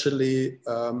especially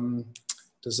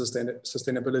the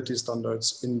sustainability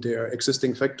standards in their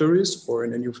existing factories or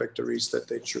in the new factories that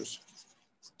they choose.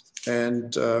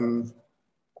 And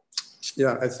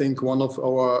yeah, I think one of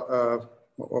our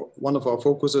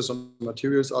focuses on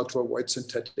materials are to avoid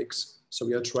synthetics. So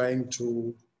we are trying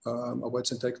to avoid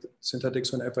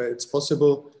synthetics whenever it's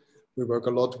possible. We work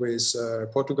a lot with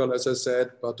Portugal, as I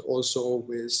said, but also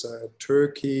with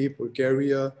Turkey,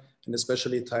 Bulgaria, and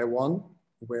especially Taiwan,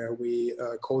 where we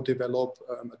co-develop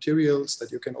materials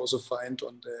that you can also find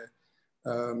on the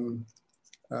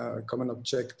common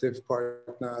objective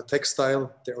partner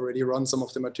Textile. They already run some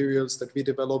of the materials that we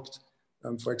developed.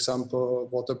 For example,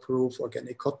 waterproof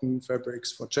organic cotton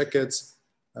fabrics for jackets,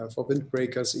 for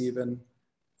windbreakers even.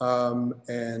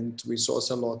 And we source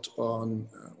a lot on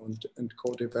and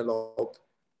co-develop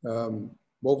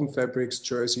woven fabrics,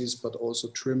 jerseys, but also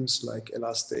trims like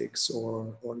elastics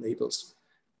or labels.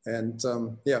 And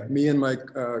yeah, me and my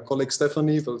colleague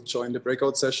Stephanie will join the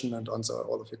breakout session and answer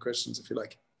all of your questions if you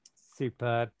like.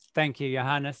 Superb. Thank you,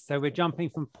 Johannes. So we're jumping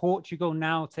from Portugal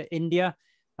now to India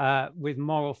with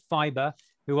Moral Fiber,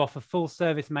 who offer full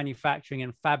service manufacturing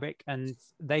and fabric, and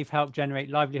they've helped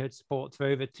generate livelihood support for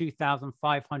over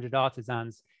 2,500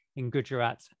 artisans in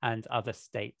Gujarat and other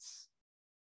states.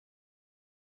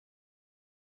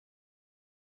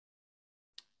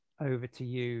 Over to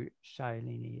you,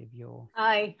 Shailini, if you're...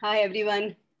 Hi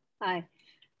everyone. Hi,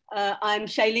 I'm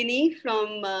Shailini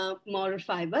from Moral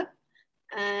Fiber,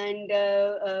 and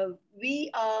we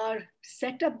are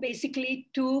set up basically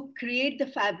to create the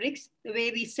fabrics. The way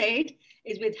we say it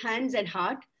is with hands and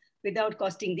heart without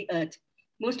costing the earth.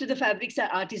 Most of the fabrics are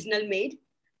artisanal made,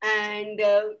 and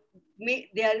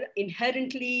they are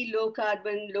inherently low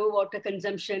carbon, low water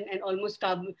consumption, and almost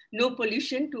no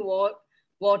pollution to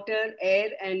water,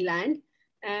 air, and land.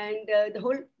 And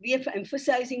we are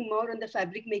emphasizing more on the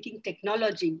fabric making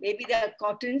technology. Maybe they are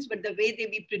cottons, but the way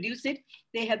we produce it,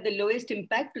 they have the lowest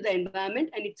impact to the environment,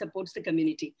 and it supports the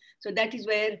community. So that is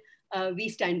where we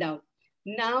stand out.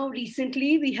 Now,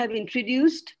 recently, we have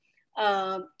introduced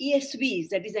ESVs,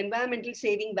 that is environmental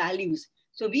saving values.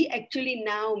 So we actually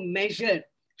now measure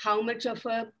how much of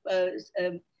a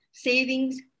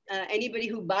savings anybody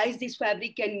who buys this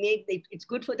fabric can make. It's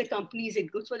good for the companies,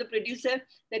 it's good for the producer,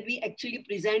 that we actually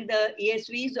present the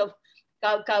ESVs of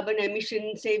carbon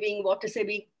emission saving, water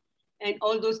saving, and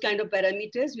all those kind of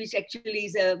parameters, which actually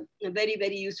is a very,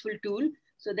 very useful tool,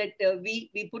 so that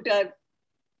we put our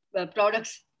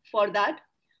products for that.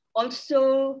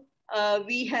 Also,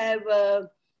 we have a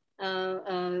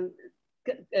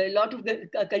lot of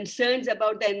concerns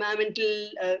about the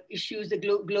environmental issues, the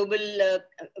global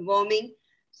warming.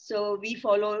 So we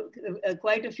follow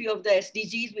quite a few of the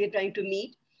SDGs we are trying to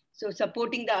meet. So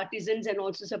supporting the artisans and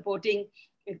also supporting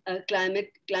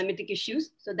climatic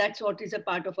issues. So that's what is a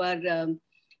part of our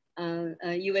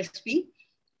USP.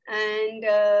 And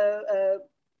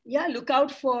yeah, look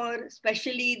out for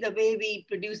especially the way we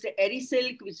produce the eri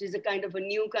silk, which is a kind of a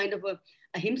new kind of a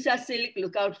ahimsa silk.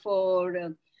 Look out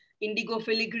for indigo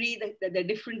filigree, the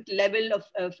different level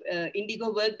of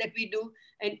indigo work that we do,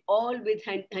 and all with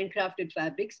handcrafted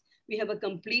fabrics. We have a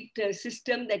complete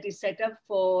system that is set up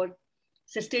for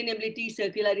sustainability,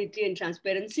 circularity, and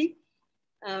transparency.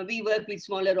 We work with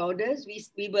smaller orders.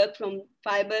 We work from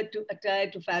fiber to attire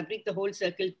to fabric, the whole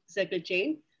circle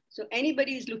chain. So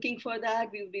anybody is looking for that,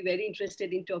 we would be very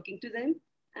interested in talking to them.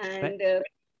 And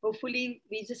hopefully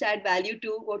we just add value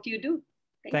to what you do.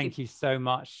 Thank you so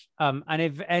much. And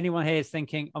if anyone here is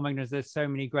thinking, oh my goodness, there's so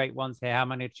many great ones here, how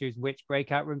am I going to choose which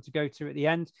breakout room to go to at the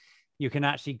end? You can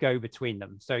actually go between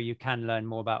them. So you can learn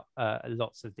more about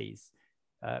lots of these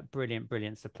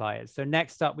brilliant suppliers. So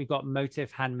next up, we've got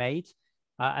Motif Handmade.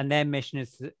 And their mission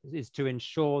is to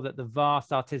ensure that the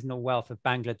vast artisanal wealth of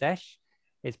Bangladesh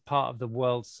is part of the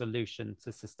world's solution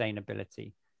to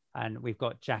sustainability. And we've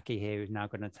got Jackie here who's now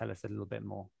going to tell us a little bit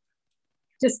more.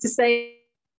 Just to say,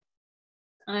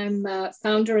 I'm a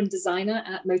founder and designer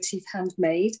at Motif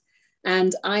Handmade,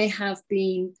 and I have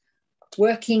been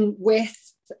working with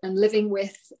and living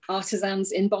with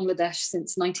artisans in Bangladesh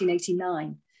since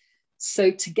 1989.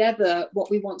 So together, what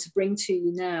we want to bring to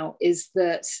you now is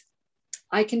that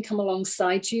I can come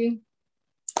alongside you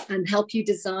and help you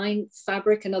design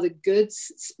fabric and other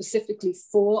goods specifically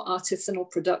for artisanal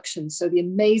production. So the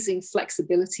amazing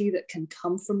flexibility that can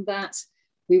come from that,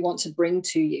 we want to bring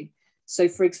to you. So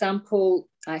for example,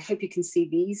 I hope you can see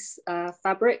these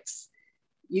fabrics.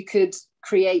 You could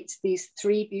create these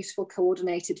 3 beautiful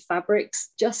coordinated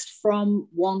fabrics just from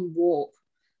one warp.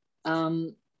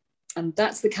 And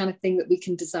that's the kind of thing that we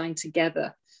can design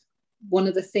together. One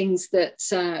of the things that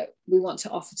we want to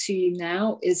offer to you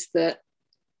now is that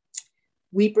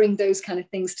we bring those kind of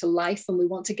things to life, and we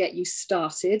want to get you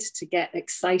started to get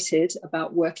excited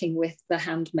about working with the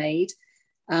handmade.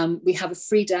 We have a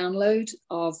free download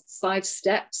of 5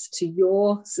 steps to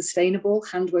your sustainable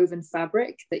handwoven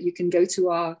fabric that you can go to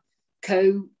our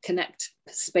co-connect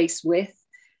space with.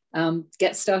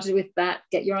 Get started with that,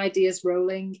 get your ideas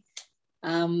rolling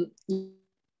as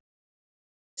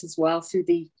well through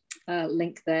the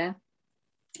link there.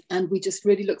 And we just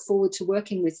really look forward to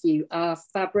working with you. Our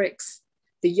fabrics,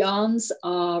 the yarns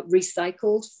are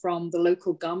recycled from the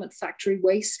local garment factory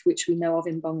waste, which we know of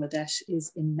in Bangladesh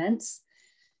is immense.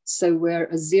 So we're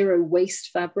a 0 waste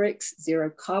fabrics,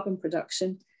 0 carbon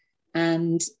production,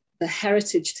 and the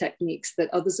heritage techniques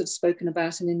that others have spoken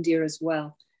about in India as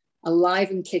well, alive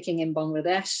and kicking in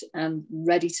Bangladesh and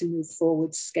ready to move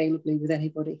forward scalably with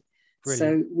anybody. Brilliant.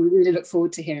 So we really look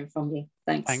forward to hearing from you.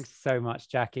 Thanks. Thanks so much,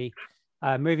 Jackie.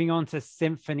 Moving on to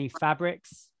Symphony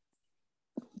Fabrics,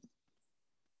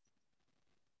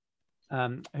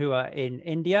 who are in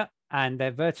India, and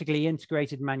they're vertically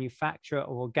integrated manufacturer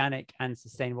of organic and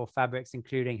sustainable fabrics,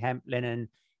 including hemp, linen,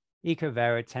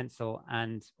 eco-vero, tencel,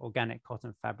 and organic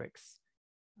cotton fabrics.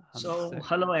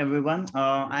 Hello everyone.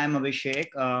 I am Abhishek.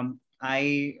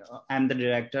 I am the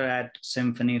director at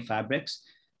Symphony Fabrics,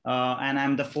 and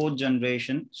I'm the 4th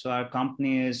generation. So our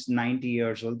company is 90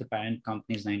 years old. The parent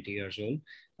company is 90 years old.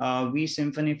 We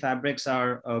Symphony Fabrics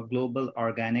are a global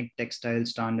organic textile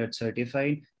standard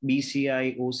certified,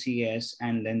 BCI, OCS,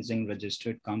 and Lensing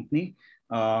registered company.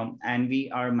 And we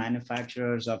are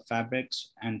manufacturers of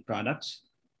fabrics and products.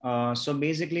 So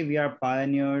basically we are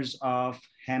pioneers of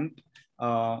hemp,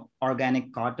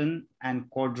 organic cotton, and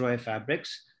corduroy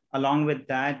fabrics. Along with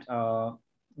that,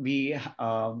 we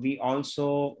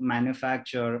also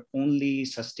manufacture only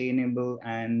sustainable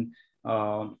and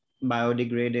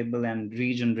biodegradable and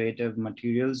regenerative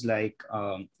materials like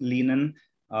linen,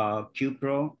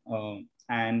 cupro,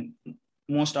 and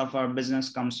most of our business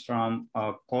comes from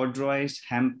corduroys,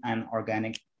 hemp, and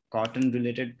organic cotton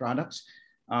related products.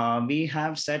 We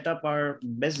have set up our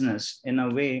business in a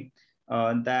way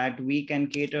that we can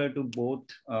cater to both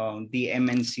the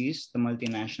MNCs, the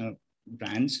multinational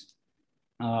brands,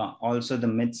 also the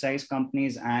mid-sized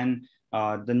companies, and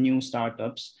the new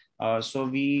startups. So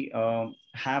we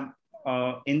have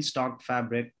in-stock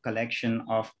fabric collection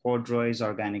of corduroys,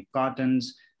 organic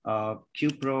cottons,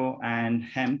 cupro, and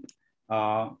hemp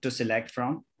to select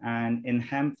from. And in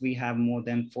hemp, we have more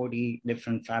than 40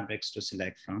 different fabrics to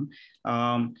select from.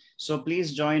 So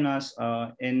please join us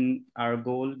in our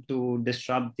goal to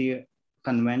disrupt the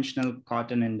conventional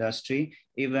cotton industry,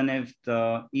 even if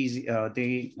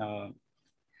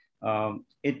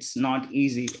it's not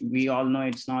easy. We all know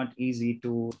it's not easy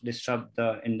to disrupt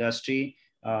the industry,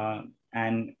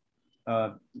 and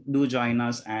do join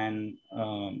us and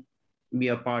be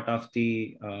a part of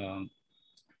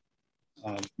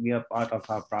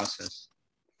our process.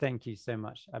 Thank you so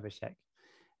much, Abhishek.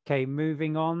 Okay,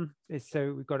 moving on.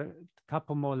 So we've got a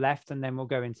couple more left, and then we'll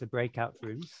go into breakout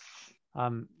rooms.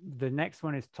 The next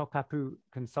one is Tokapu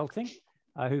Consulting,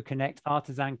 who connect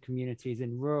artisan communities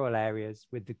in rural areas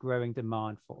with the growing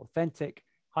demand for authentic,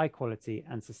 high quality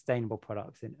and sustainable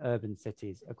products in urban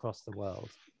cities across the world.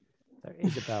 So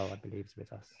Isabel, I believe, is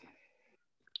with us.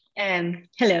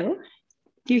 Hello,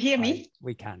 do you hear me? Hi,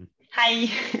 we can.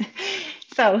 Hi.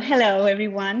 So hello,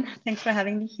 everyone. Thanks for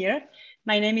having me here.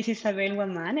 My name is Isabel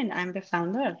Waman, and I'm the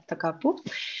founder of Tokapu.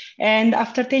 And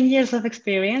after 10 years of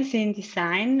experience in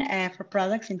design for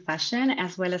products in fashion,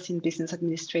 as well as in business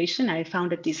administration, I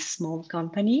founded this small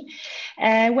company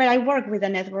where I work with a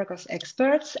network of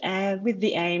experts with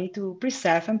the aim to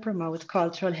preserve and promote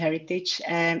cultural heritage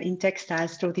in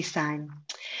textiles through design.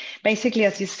 Basically,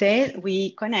 as you said,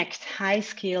 we connect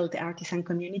high-skilled artisan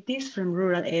communities from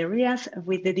rural areas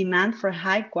with the demand for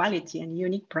high quality and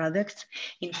unique products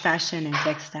in fashion and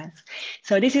textiles.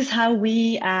 So this is how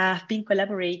we have been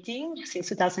collaborating since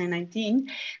 2019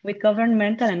 with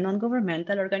governmental and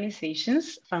non-governmental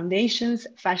organizations, foundations,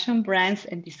 fashion brands,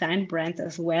 and design brands,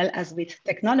 as well as with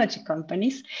technology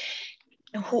companies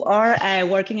who are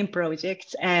working in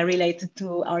projects related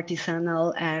to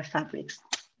artisanal fabrics.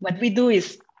 What we do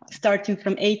is, starting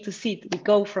from A to Z, we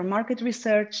go from market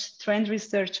research, trend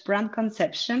research, brand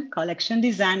conception, collection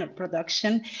design, or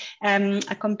production,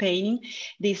 accompanying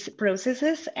these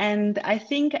processes. And I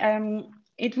think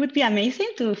it would be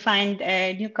amazing to find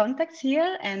new contacts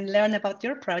here and learn about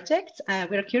your projects.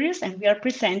 We're curious, and we are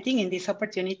presenting in this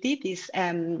opportunity these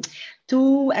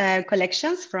two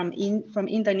collections from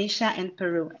Indonesia and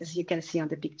Peru, as you can see on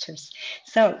the pictures.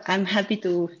 So I'm happy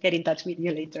to get in touch with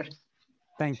you later.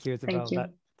 Thank you, Isabel. Thank you.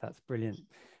 That's brilliant.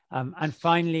 And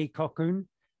finally, Cocoon,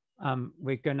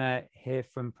 we're going to hear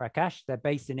from Prakash. They're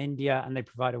based in India, and they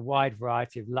provide a wide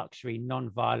variety of luxury,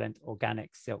 non-violent,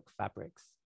 organic silk fabrics.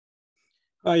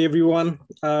 Hi, everyone.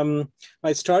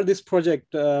 I started this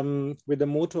project with the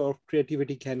motto of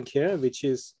creativity can care, which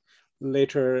is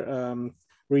later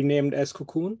renamed as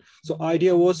Cocoon. So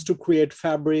idea was to create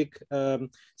fabric,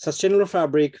 sustainable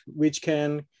fabric, which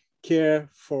can care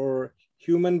for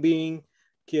human being,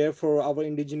 care for our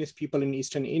indigenous people in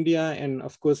Eastern India, and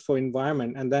of course for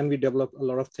environment. And then we developed a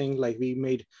lot of things, like we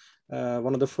made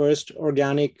one of the first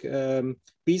organic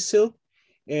pea silk.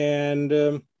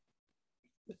 And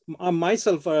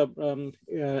myself, I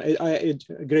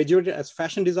graduated as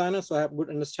fashion designer, so I have good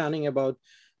understanding about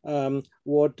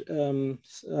what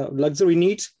luxury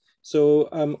needs. So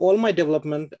all my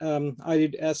development, I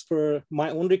did as per my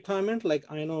own requirement. Like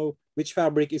I know which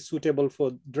fabric is suitable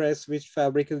for dress, which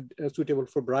fabric is suitable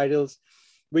for bridals,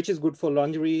 which is good for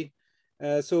lingerie.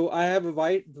 So I have a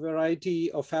wide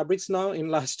variety of fabrics now in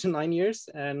last 9 years.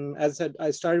 And as I said,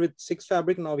 I started with 6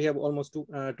 fabric. Now we have almost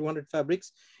 200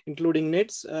 fabrics, including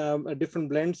knits, different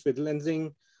blends with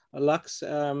lensing, luxe,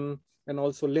 and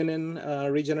also linen,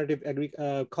 regenerative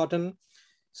cotton.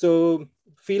 So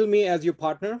feel me as your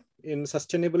partner in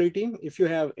sustainability. If you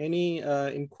have any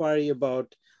inquiry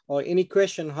about or any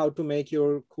question how to make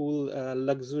your cool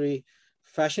luxury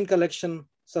fashion collection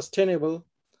sustainable,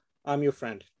 I'm your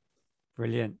friend.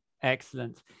 Brilliant.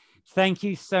 Excellent. Thank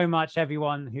you so much,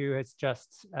 everyone who has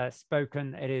just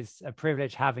spoken. It is a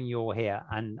privilege having you all here.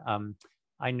 And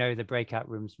I know the breakout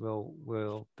rooms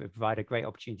will provide a great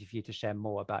opportunity for you to share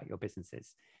more about your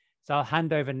businesses. So I'll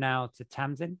hand over now to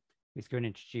Tamsin, who's going to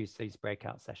introduce these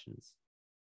breakout sessions.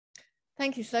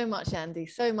 Thank you so much, Andy.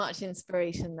 So much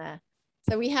inspiration there.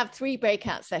 So we have 3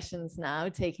 breakout sessions now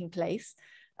taking place.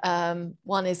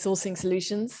 One is sourcing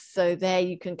solutions. So there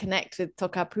you can connect with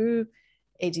Tokapu,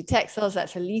 AG Textiles,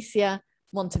 that's Alessia,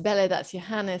 Montebello, that's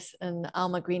Johannes, and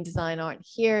Alma Green Design aren't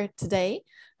here today.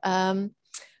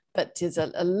 But there's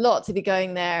a lot to be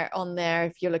going on there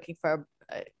if you're looking for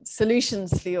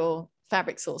solutions for your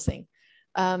fabric sourcing.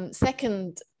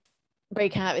 Second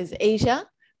breakout is Asia,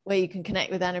 where you can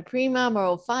connect with Anna Prima,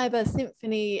 Moral Fiber,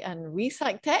 Symphony, and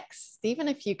Recyctex. Stephen,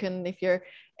 if you're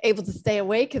able to stay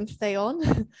awake and stay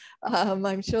on,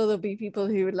 I'm sure there'll be people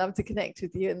who would love to connect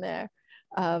with you in there.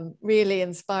 Really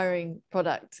inspiring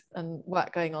product and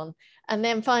work going on. And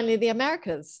then finally, the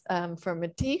Americas from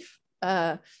Matif,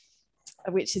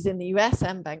 which is in the US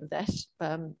and Bangladesh.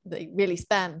 They really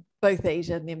span both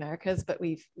Asia and the Americas, but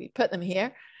we put them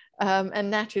here.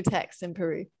 And Natrutex in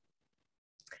Peru.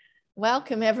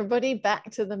 Welcome everybody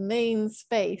back to the main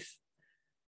space.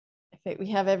 I think we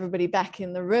have everybody back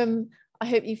in the room. I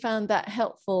hope you found that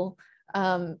helpful.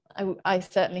 I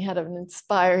certainly had an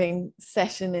inspiring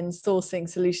session in sourcing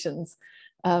solutions.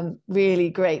 Really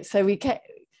great. So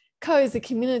Co is a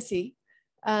community,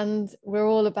 and we're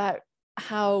all about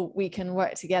how we can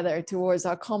work together towards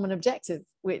our common objective,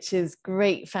 which is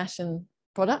great fashion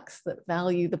products that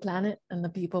value the planet and the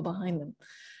people behind them.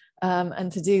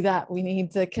 And to do that, we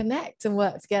need to connect and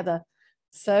work together.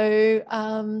 So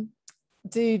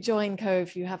do join Co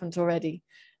if you haven't already.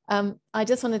 I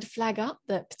just wanted to flag up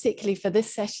that particularly for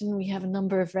this session, we have a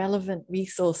number of relevant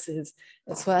resources.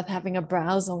 It's worth having a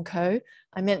browse on Co.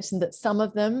 I mentioned that some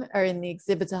of them are in the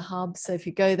exhibitor hub. So if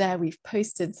you go there, we've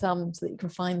posted some so that you can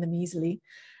find them easily.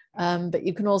 But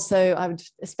you can also, I would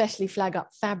especially flag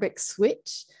up Fabric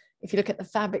Switch. If you look at the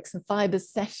fabrics and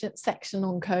fibers section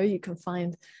on Co, you can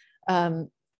find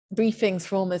briefings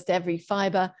for almost every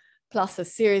fiber, plus a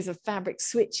series of fabric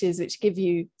switches which give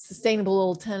you sustainable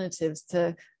alternatives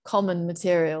to common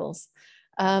materials.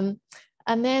 And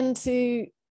then to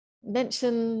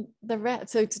mention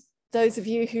so to those of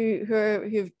you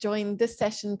who've joined this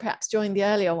session, perhaps joined the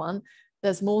earlier one,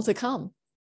 there's more to come.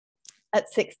 At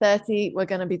 6:30, we're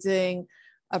going to be doing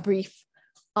a brief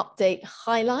update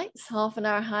highlights,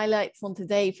 half-an-hour highlights on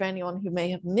today for anyone who may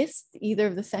have missed either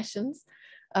of the sessions.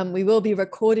 We will be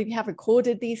recording, we have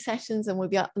recorded these sessions and we'll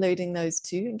be uploading those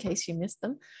too in case you missed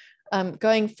them.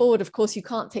 Going forward, of course, you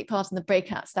can't take part in the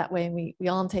breakouts that way, and we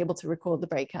aren't able to record the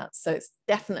breakouts. So it's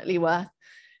definitely worth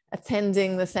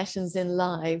attending the sessions in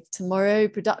live. Tomorrow,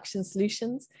 Production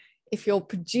Solutions. If you're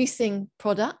producing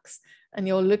products and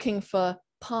you're looking for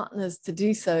partners to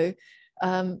do so,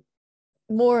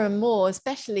 more and more,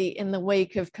 especially in the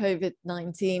wake of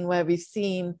COVID-19, where we've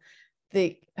seen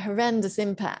the horrendous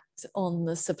impact on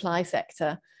the supply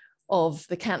sector of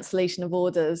the cancellation of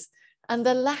orders and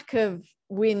the lack of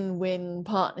win-win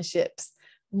partnerships,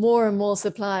 more and more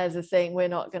suppliers are saying we're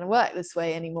not going to work this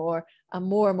way anymore, and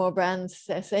more brands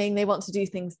are saying they want to do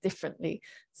things differently.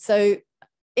 So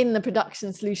in the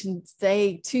Production Solutions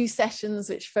Day, 2 sessions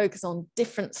which focus on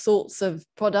different sorts of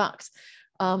products,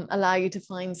 allow you to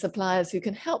find suppliers who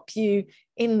can help you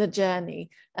in the journey.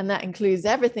 And that includes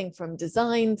everything from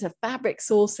design to fabric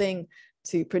sourcing,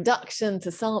 to production,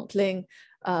 to sampling,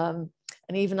 and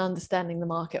even understanding the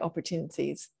market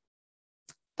opportunities.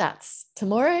 That's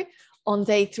tomorrow. On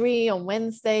day 3, on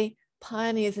Wednesday,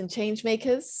 Pioneers and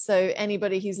Changemakers. So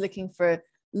anybody who's looking for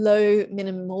low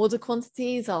minimum order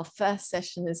quantities, our first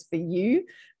session is for you.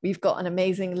 We've got an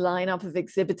amazing lineup of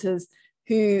exhibitors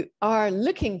who are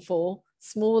looking for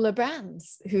smaller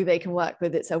brands who they can work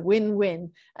with. It's a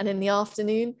win-win. And in the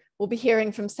afternoon, we'll be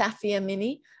hearing from Safia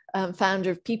Mini,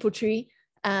 founder of People Tree,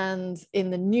 and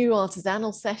in the new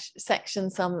artisanal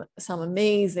section, some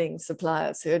amazing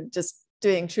suppliers who are just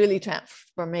doing truly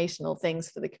transformational things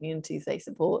for the communities they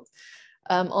support.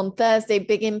 On Thursday,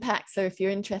 Big Impact. So if you're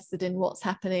interested in what's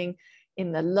happening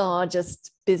in the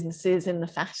largest businesses in the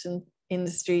fashion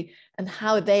industry and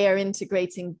how they are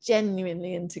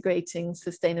genuinely integrating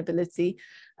sustainability,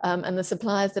 and the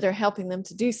suppliers that are helping them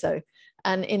to do so.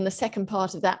 And in the second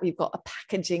part of that, we've got a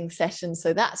packaging session.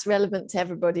 So that's relevant to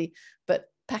everybody, but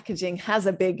packaging has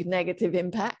a big negative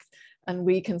impact and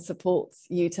we can support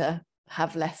you to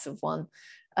have less of one.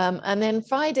 And then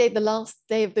Friday, the last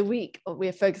day of the week,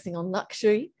 we're focusing on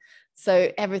luxury.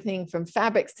 So everything from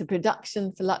fabrics to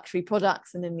production for luxury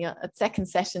products. And in the second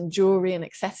session, jewelry and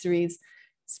accessories,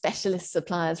 specialist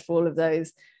suppliers for all of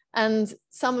those. And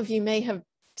some of you may have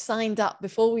signed up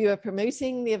before we were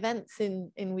promoting the events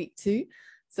in week 2.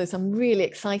 So some really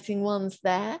exciting ones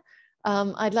there.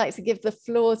 I'd like to give the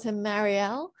floor to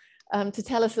Marielle to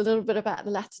tell us a little bit about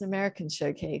the Latin American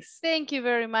showcase. Thank you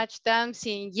very much,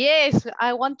 Tamsin. Yes,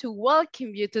 I want to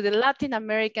welcome you to the Latin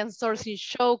American Sourcing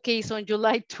Showcase on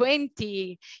July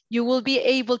 20. You will be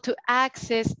able to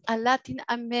access a Latin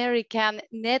American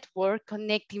network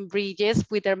connecting bridges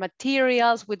with their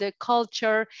materials, with their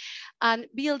culture, and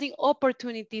building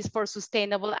opportunities for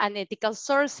sustainable and ethical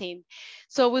sourcing.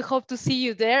 So we hope to see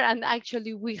you there. And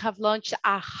actually we have launched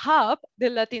a hub, the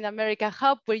Latin America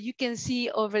Hub, where you can see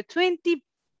over 20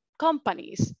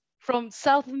 companies from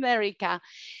South America,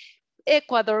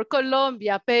 Ecuador,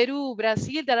 Colombia, Peru,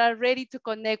 Brazil that are ready to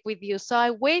connect with you. So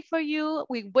I wait for you.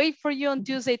 We wait for you on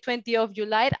Tuesday, 20th of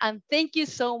July. And thank you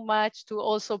so much to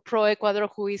also Pro Ecuador,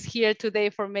 who is here today,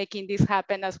 for making this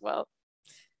happen as well.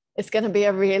 It's going to be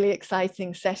a really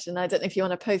exciting session. I don't know if you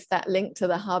want to post that link to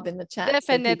the hub in the chat.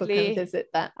 Definitely. So people can visit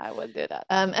that. I will do that.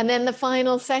 And then the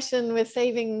final session, we're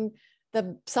saving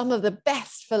some of the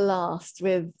best for last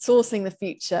with Sourcing the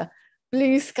Future,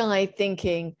 blue sky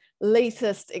thinking,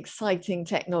 latest exciting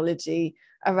technology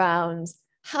around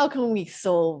how can we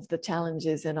solve the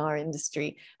challenges in our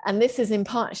industry. And this is in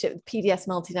partnership with PDS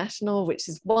Multinational, which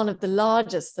is one of the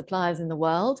largest suppliers in the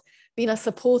world, been a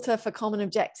supporter for Common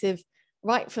Objective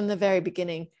right from the very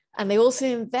beginning. And they also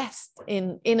invest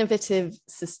in innovative,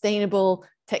 sustainable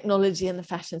technology in the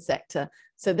fashion sector.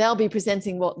 So they'll be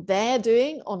presenting what they're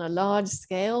doing on a large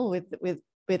scale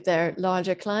with their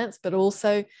larger clients, but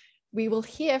also we will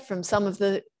hear from some of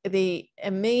the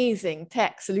amazing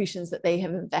tech solutions that they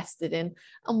have invested in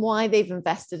and why they've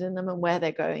invested in them and where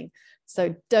they're going.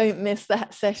 So don't miss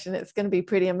that session. It's going to be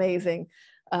pretty amazing,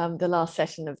 the last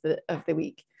session of the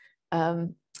week.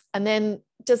 And then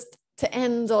just to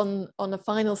end on a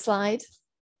final slide,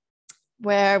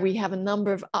 where we have a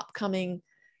number of upcoming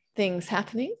things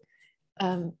happening.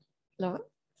 Laura,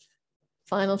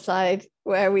 final slide,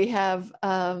 where we have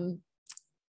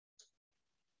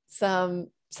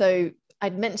so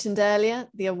I'd mentioned earlier,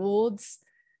 the awards,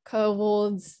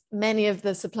 co-awards, many of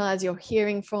the suppliers you're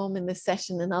hearing from in this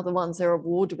session and other ones are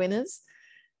award winners.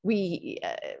 We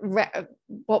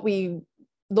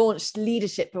launched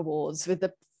leadership awards with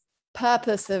the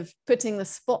purpose of putting the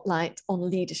spotlight on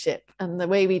leadership. And the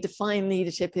way we define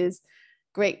leadership is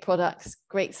great products,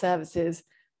 great services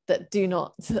that do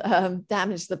not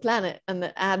damage the planet and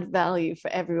that add value for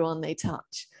everyone they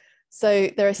touch. So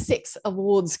there are 6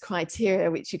 awards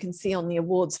criteria, which you can see on the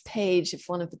awards page. If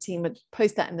one of the team would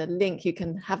post that in the link, you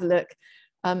can have a look.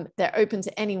 They're open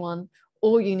to anyone.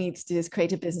 All you need to do is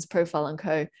create a business profile on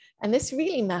Co. And this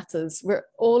really matters. We're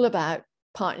all about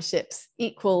partnerships,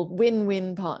 equal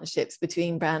win-win partnerships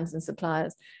between brands and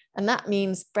suppliers. And that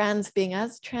means brands being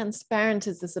as transparent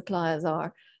as the suppliers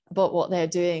are about what they're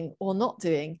doing or not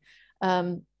doing.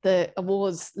 The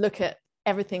awards look at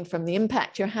everything from the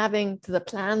impact you're having to the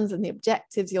plans and the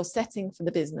objectives you're setting for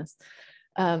the business.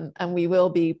 And we will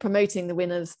be promoting the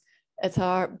winners at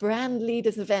our Brand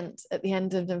Leaders event at the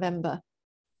end of November.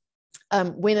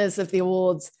 Winners of the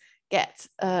awards get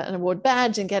an award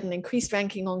badge and get an increased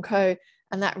ranking on Co.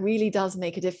 And that really does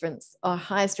make a difference. Our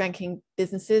highest ranking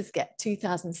businesses get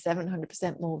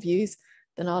 2,700% more views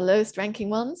than our lowest ranking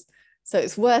ones. So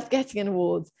it's worth getting an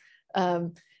award.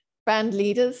 Brand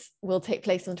Leaders will take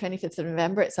place on the 25th of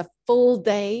November. It's a full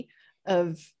day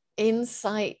of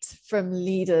insight from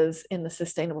leaders in the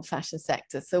sustainable fashion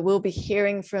sector. So we'll be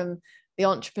hearing from the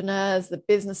entrepreneurs, the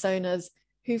business owners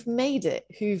who've made it,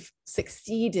 who've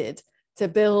succeeded to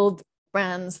build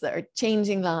brands that are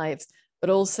changing lives, but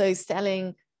also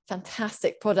selling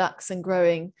fantastic products and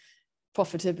growing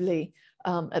profitably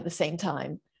at the same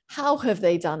time. How have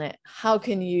they done it? How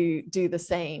can you do the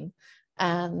same?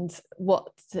 And what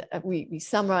we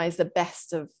summarize the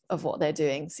best of what they're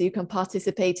doing. So you can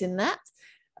participate in that.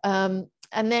 And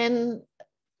then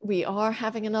we are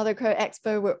having another Co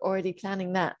Expo. We're already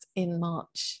planning that in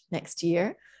March next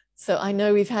year. So I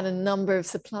know we've had a number of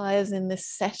suppliers in this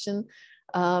session,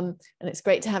 and it's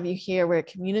great to have you here. We're a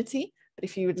community, but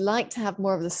if you would like to have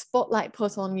more of the spotlight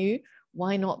put on you,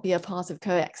 why not be a part of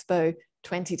Co Expo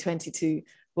 2022?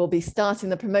 We'll be starting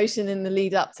the promotion in the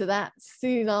lead up to that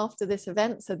soon after this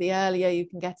event. So the earlier you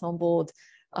can get on board,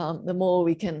 the more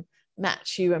we can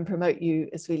match you and promote you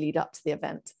as we lead up to the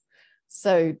event.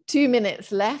 So 2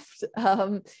 minutes left.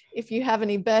 If you have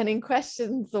any burning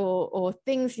questions or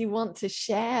things you want to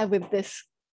share with this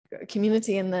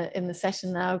community in the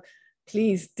session now,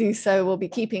 please do so. We'll be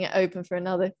keeping it open for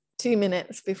another 2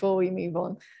 minutes before we move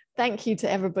on. Thank you to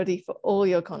everybody for all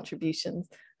your contributions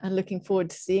and looking forward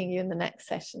to seeing you in the next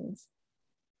sessions.